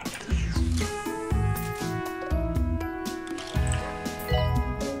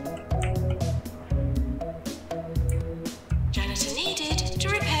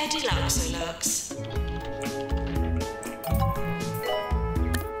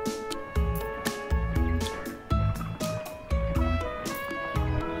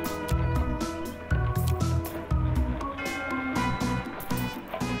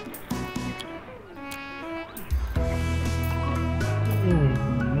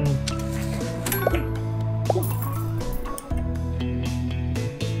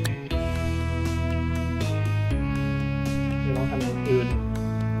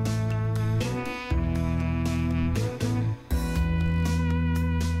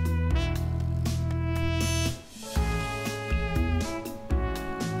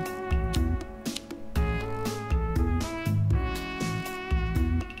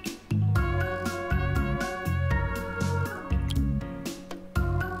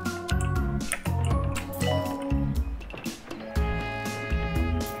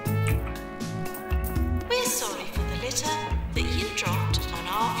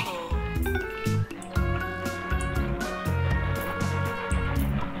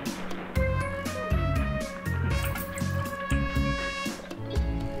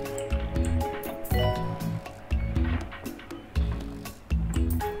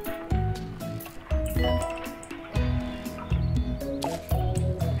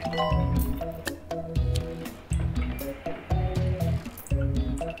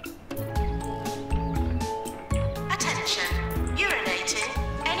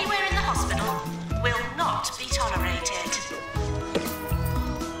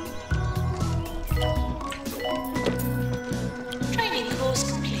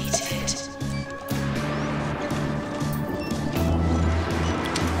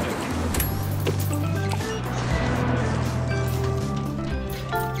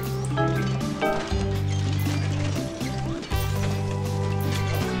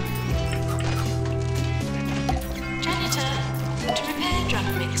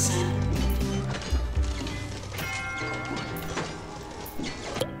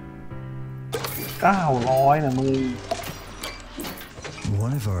 900นะมึง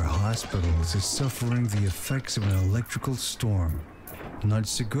One of our hospitals is suffering the effects of an electrical storm. Not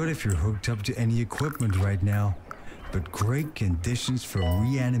so good if you're hooked up to any equipment right now, but great conditions for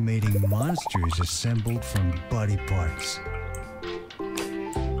reanimating monsters assembled from body parts.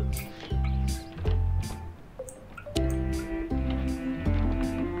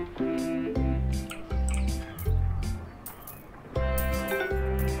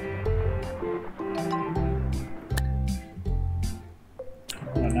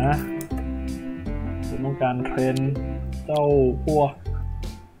ผมต้องการเทรนเจ้าพวก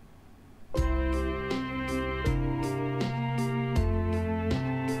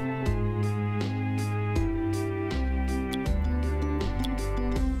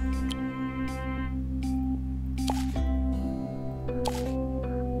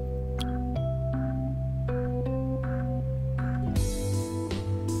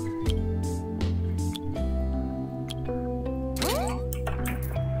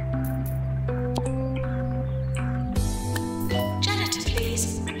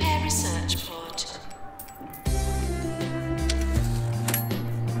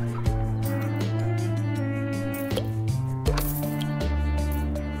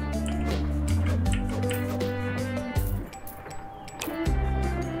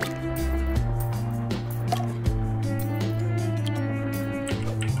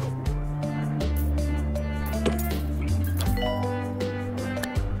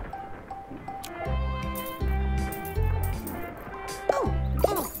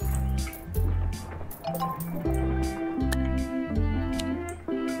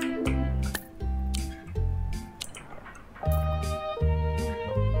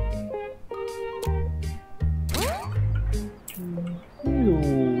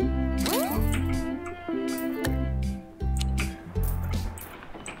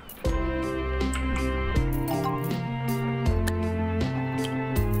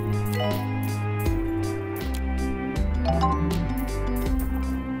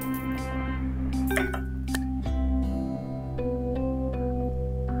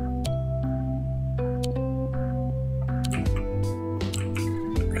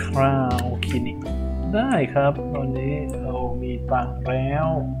คราวคลินิกได้ครับตอนนี้เรามีตังค์แล้ว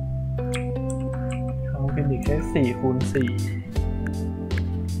คราวคลินิกแค่4x4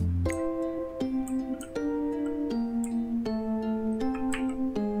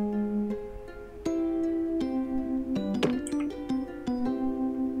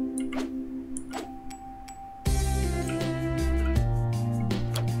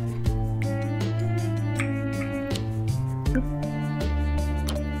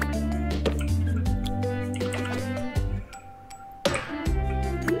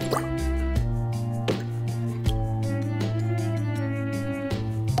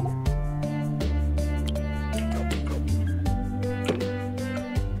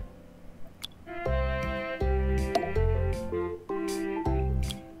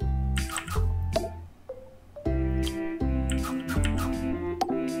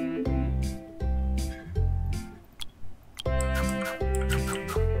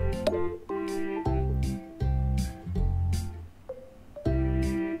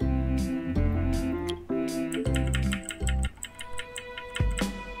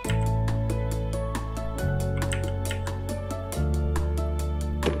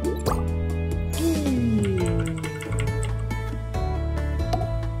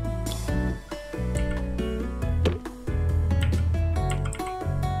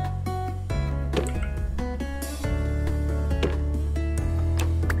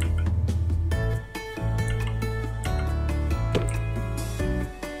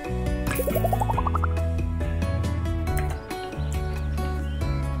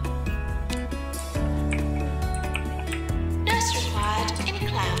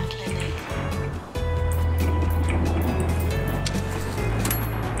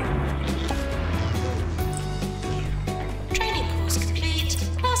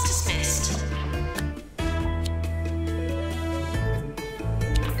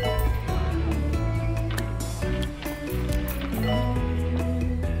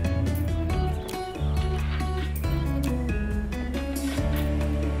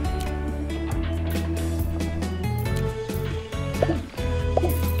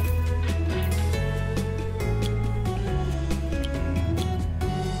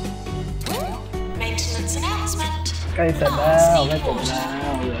ใกล้เสร็จแล้วใกล้จบแล้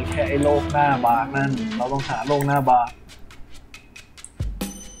วเหลือแค่ไอ้โลกหน้าบากนั่นเราต้องหาโลกหน้าบาก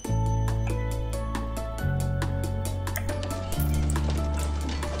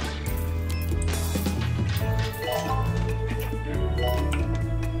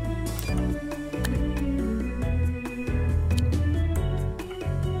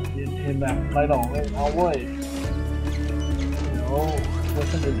ไรหรอกเลยเอาเว้ยเดี๋ยวเวอร์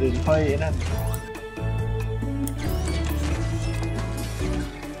ชันอื่นๆค่อยนั่น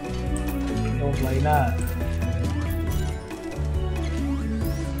โรคไร้หน้า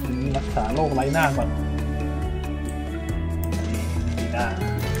รักษาโรคไร้หน้าก่อนนี่หน้า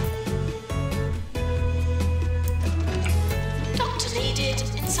Doctor needed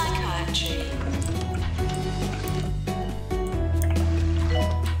in psychiatry.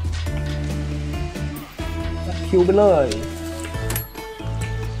 คิวไปเลย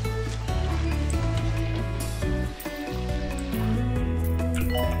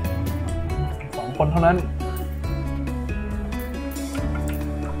2 คนเท่านั้น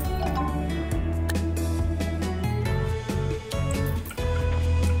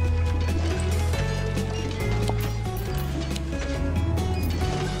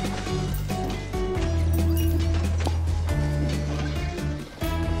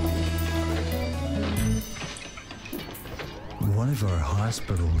One of our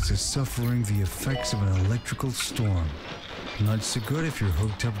hospitals is suffering the effects of an electrical storm. Not so good if you're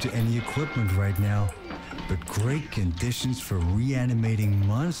hooked up to any equipment right now, but great conditions for reanimating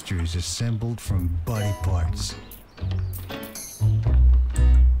monsters assembled from body parts.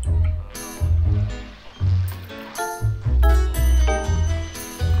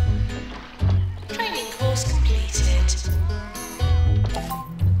 Training course completed.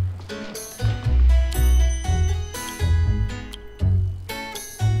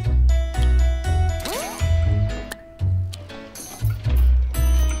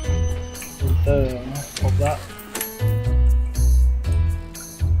 ครบแล้ว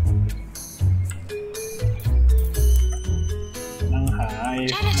นั่งหาย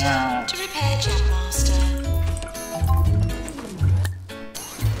หน้า Janitor to repair Jam Master.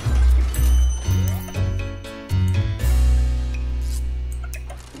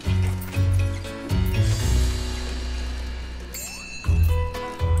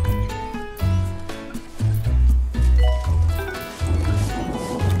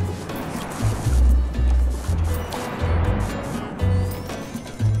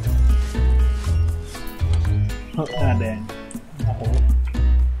 หน้าแดงโอ้โห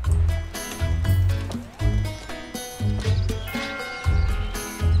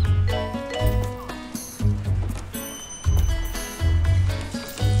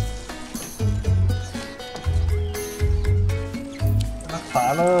รักษา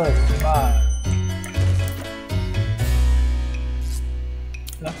เลยบ้า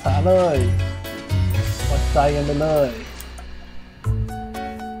รักษาเลยวัดใจกันไปเลย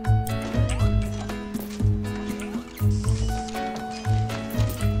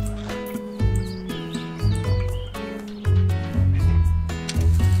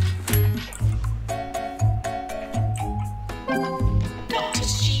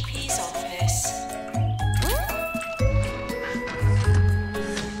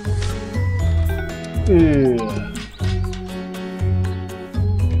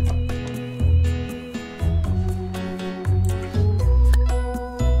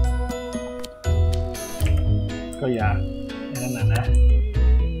ก็อยากนั่นนะ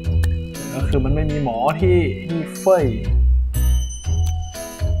ก็คือมันไม่มีหมอที่เฟ้ย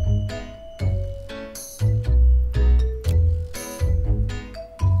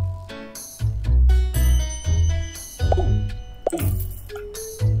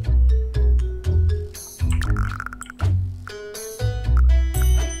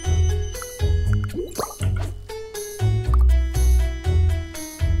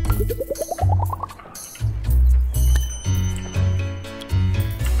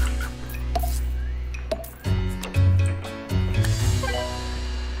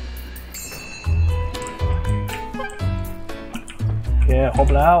ครบ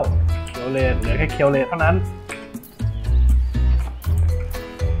แล้วเคียวเลนเหลือแค่เคียวเลนเท่านั้น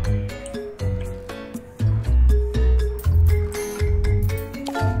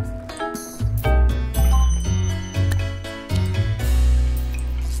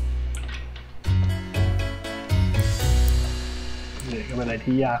นี่ก็เป็นอะไร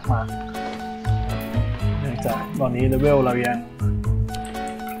ที่ยากมากเนื่องจากตอนนี้เลเวลเรายัง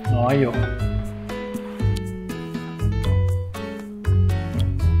น้อยอยู่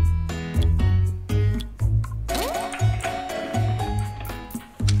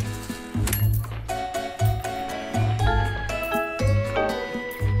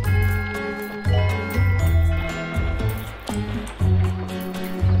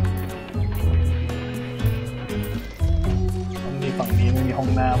ฝั่งนี้ไม่มีห้อง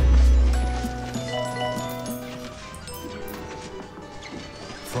น้ำ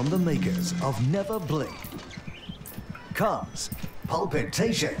From the makers of Never Blink comes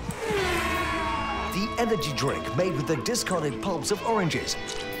Palpitation. The energy drink made with the discarded pulps of oranges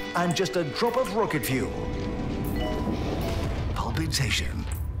and just a drop of rocket fuel. Palpitation,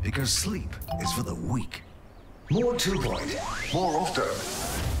 because sleep is for the weak. More 2 Point, more often.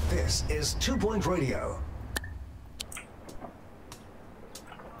 This is 2 Point Radio.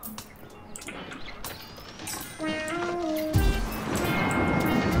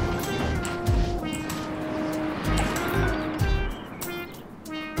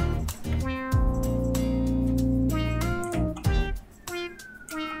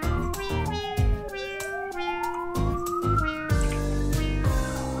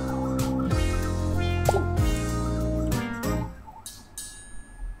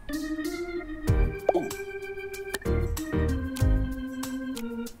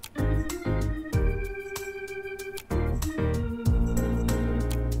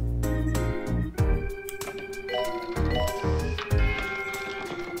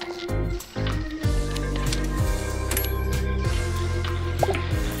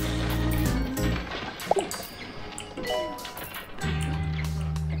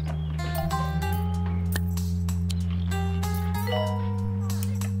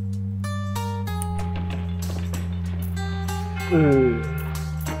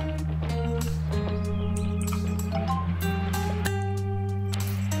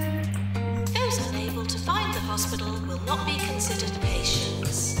 Those unable to find the hospital will not be considered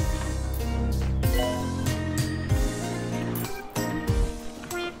patients.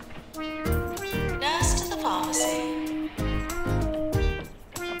 Nurse to the pharmacy.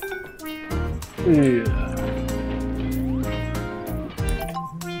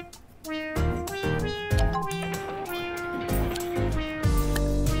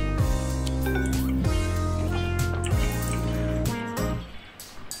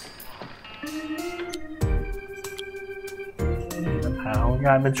 ปัญหาของง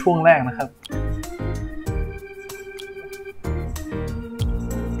านเป็นช่วงแรกนะครับ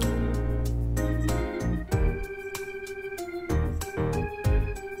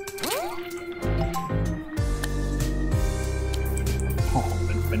โอ้โหเ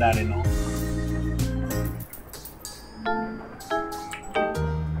ป็นไปได้เลยเนาะ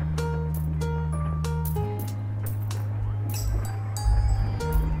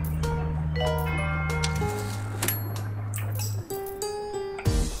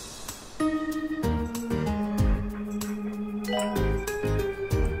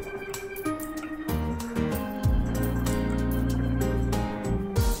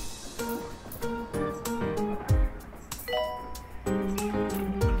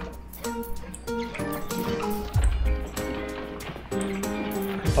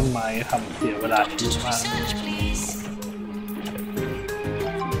ต้นไม้ทำเสียเวลาชีวิตมาก Research, please.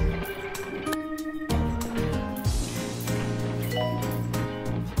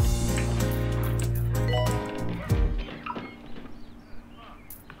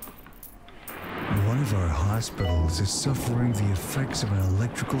 One of our hospitals is suffering the effects of an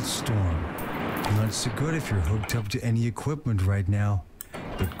electrical storm. Not so good if you're hooked up to any equipment right now,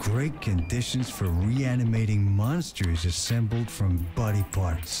 but great conditions for reanimating monsters assembled from body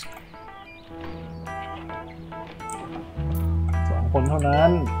parts. 2 คนเท่านั้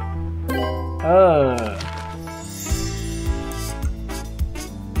น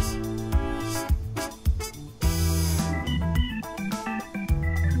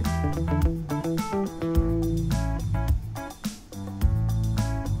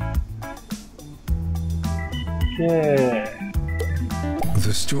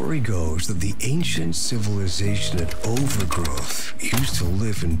The story goes that the ancient civilization at Overgrowth used to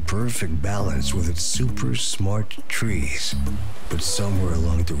live in perfect balance with its super smart trees. But somewhere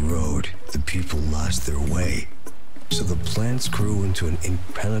along the road, the people lost their way. So the plants grew into an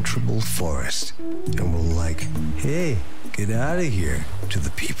impenetrable forest and were like, hey, get out of here, to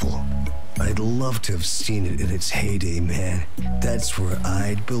the people. I'd love to have seen it in its heyday, man. That's where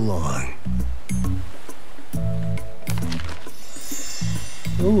I'd belong.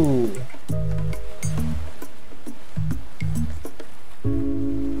 โ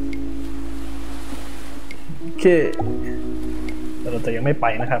อเคแต่เราจะยังไม่ไป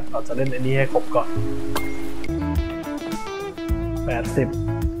นะครับเราจะเล่นอันนี้ให้ครบก่อน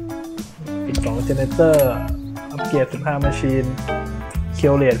80อีก2เจเนเตอร์อัปเกรด15 มาชีนเคี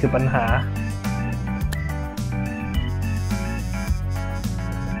ยวเลดคือปัญหา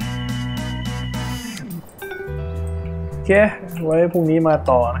โอเคไว้พรุ่งนี้มา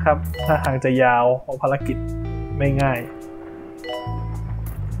ต่อนะครับถ้าทางจะยาวเพราะภารกิจไม่ง่าย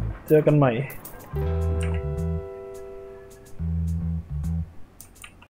เจอกันใหม่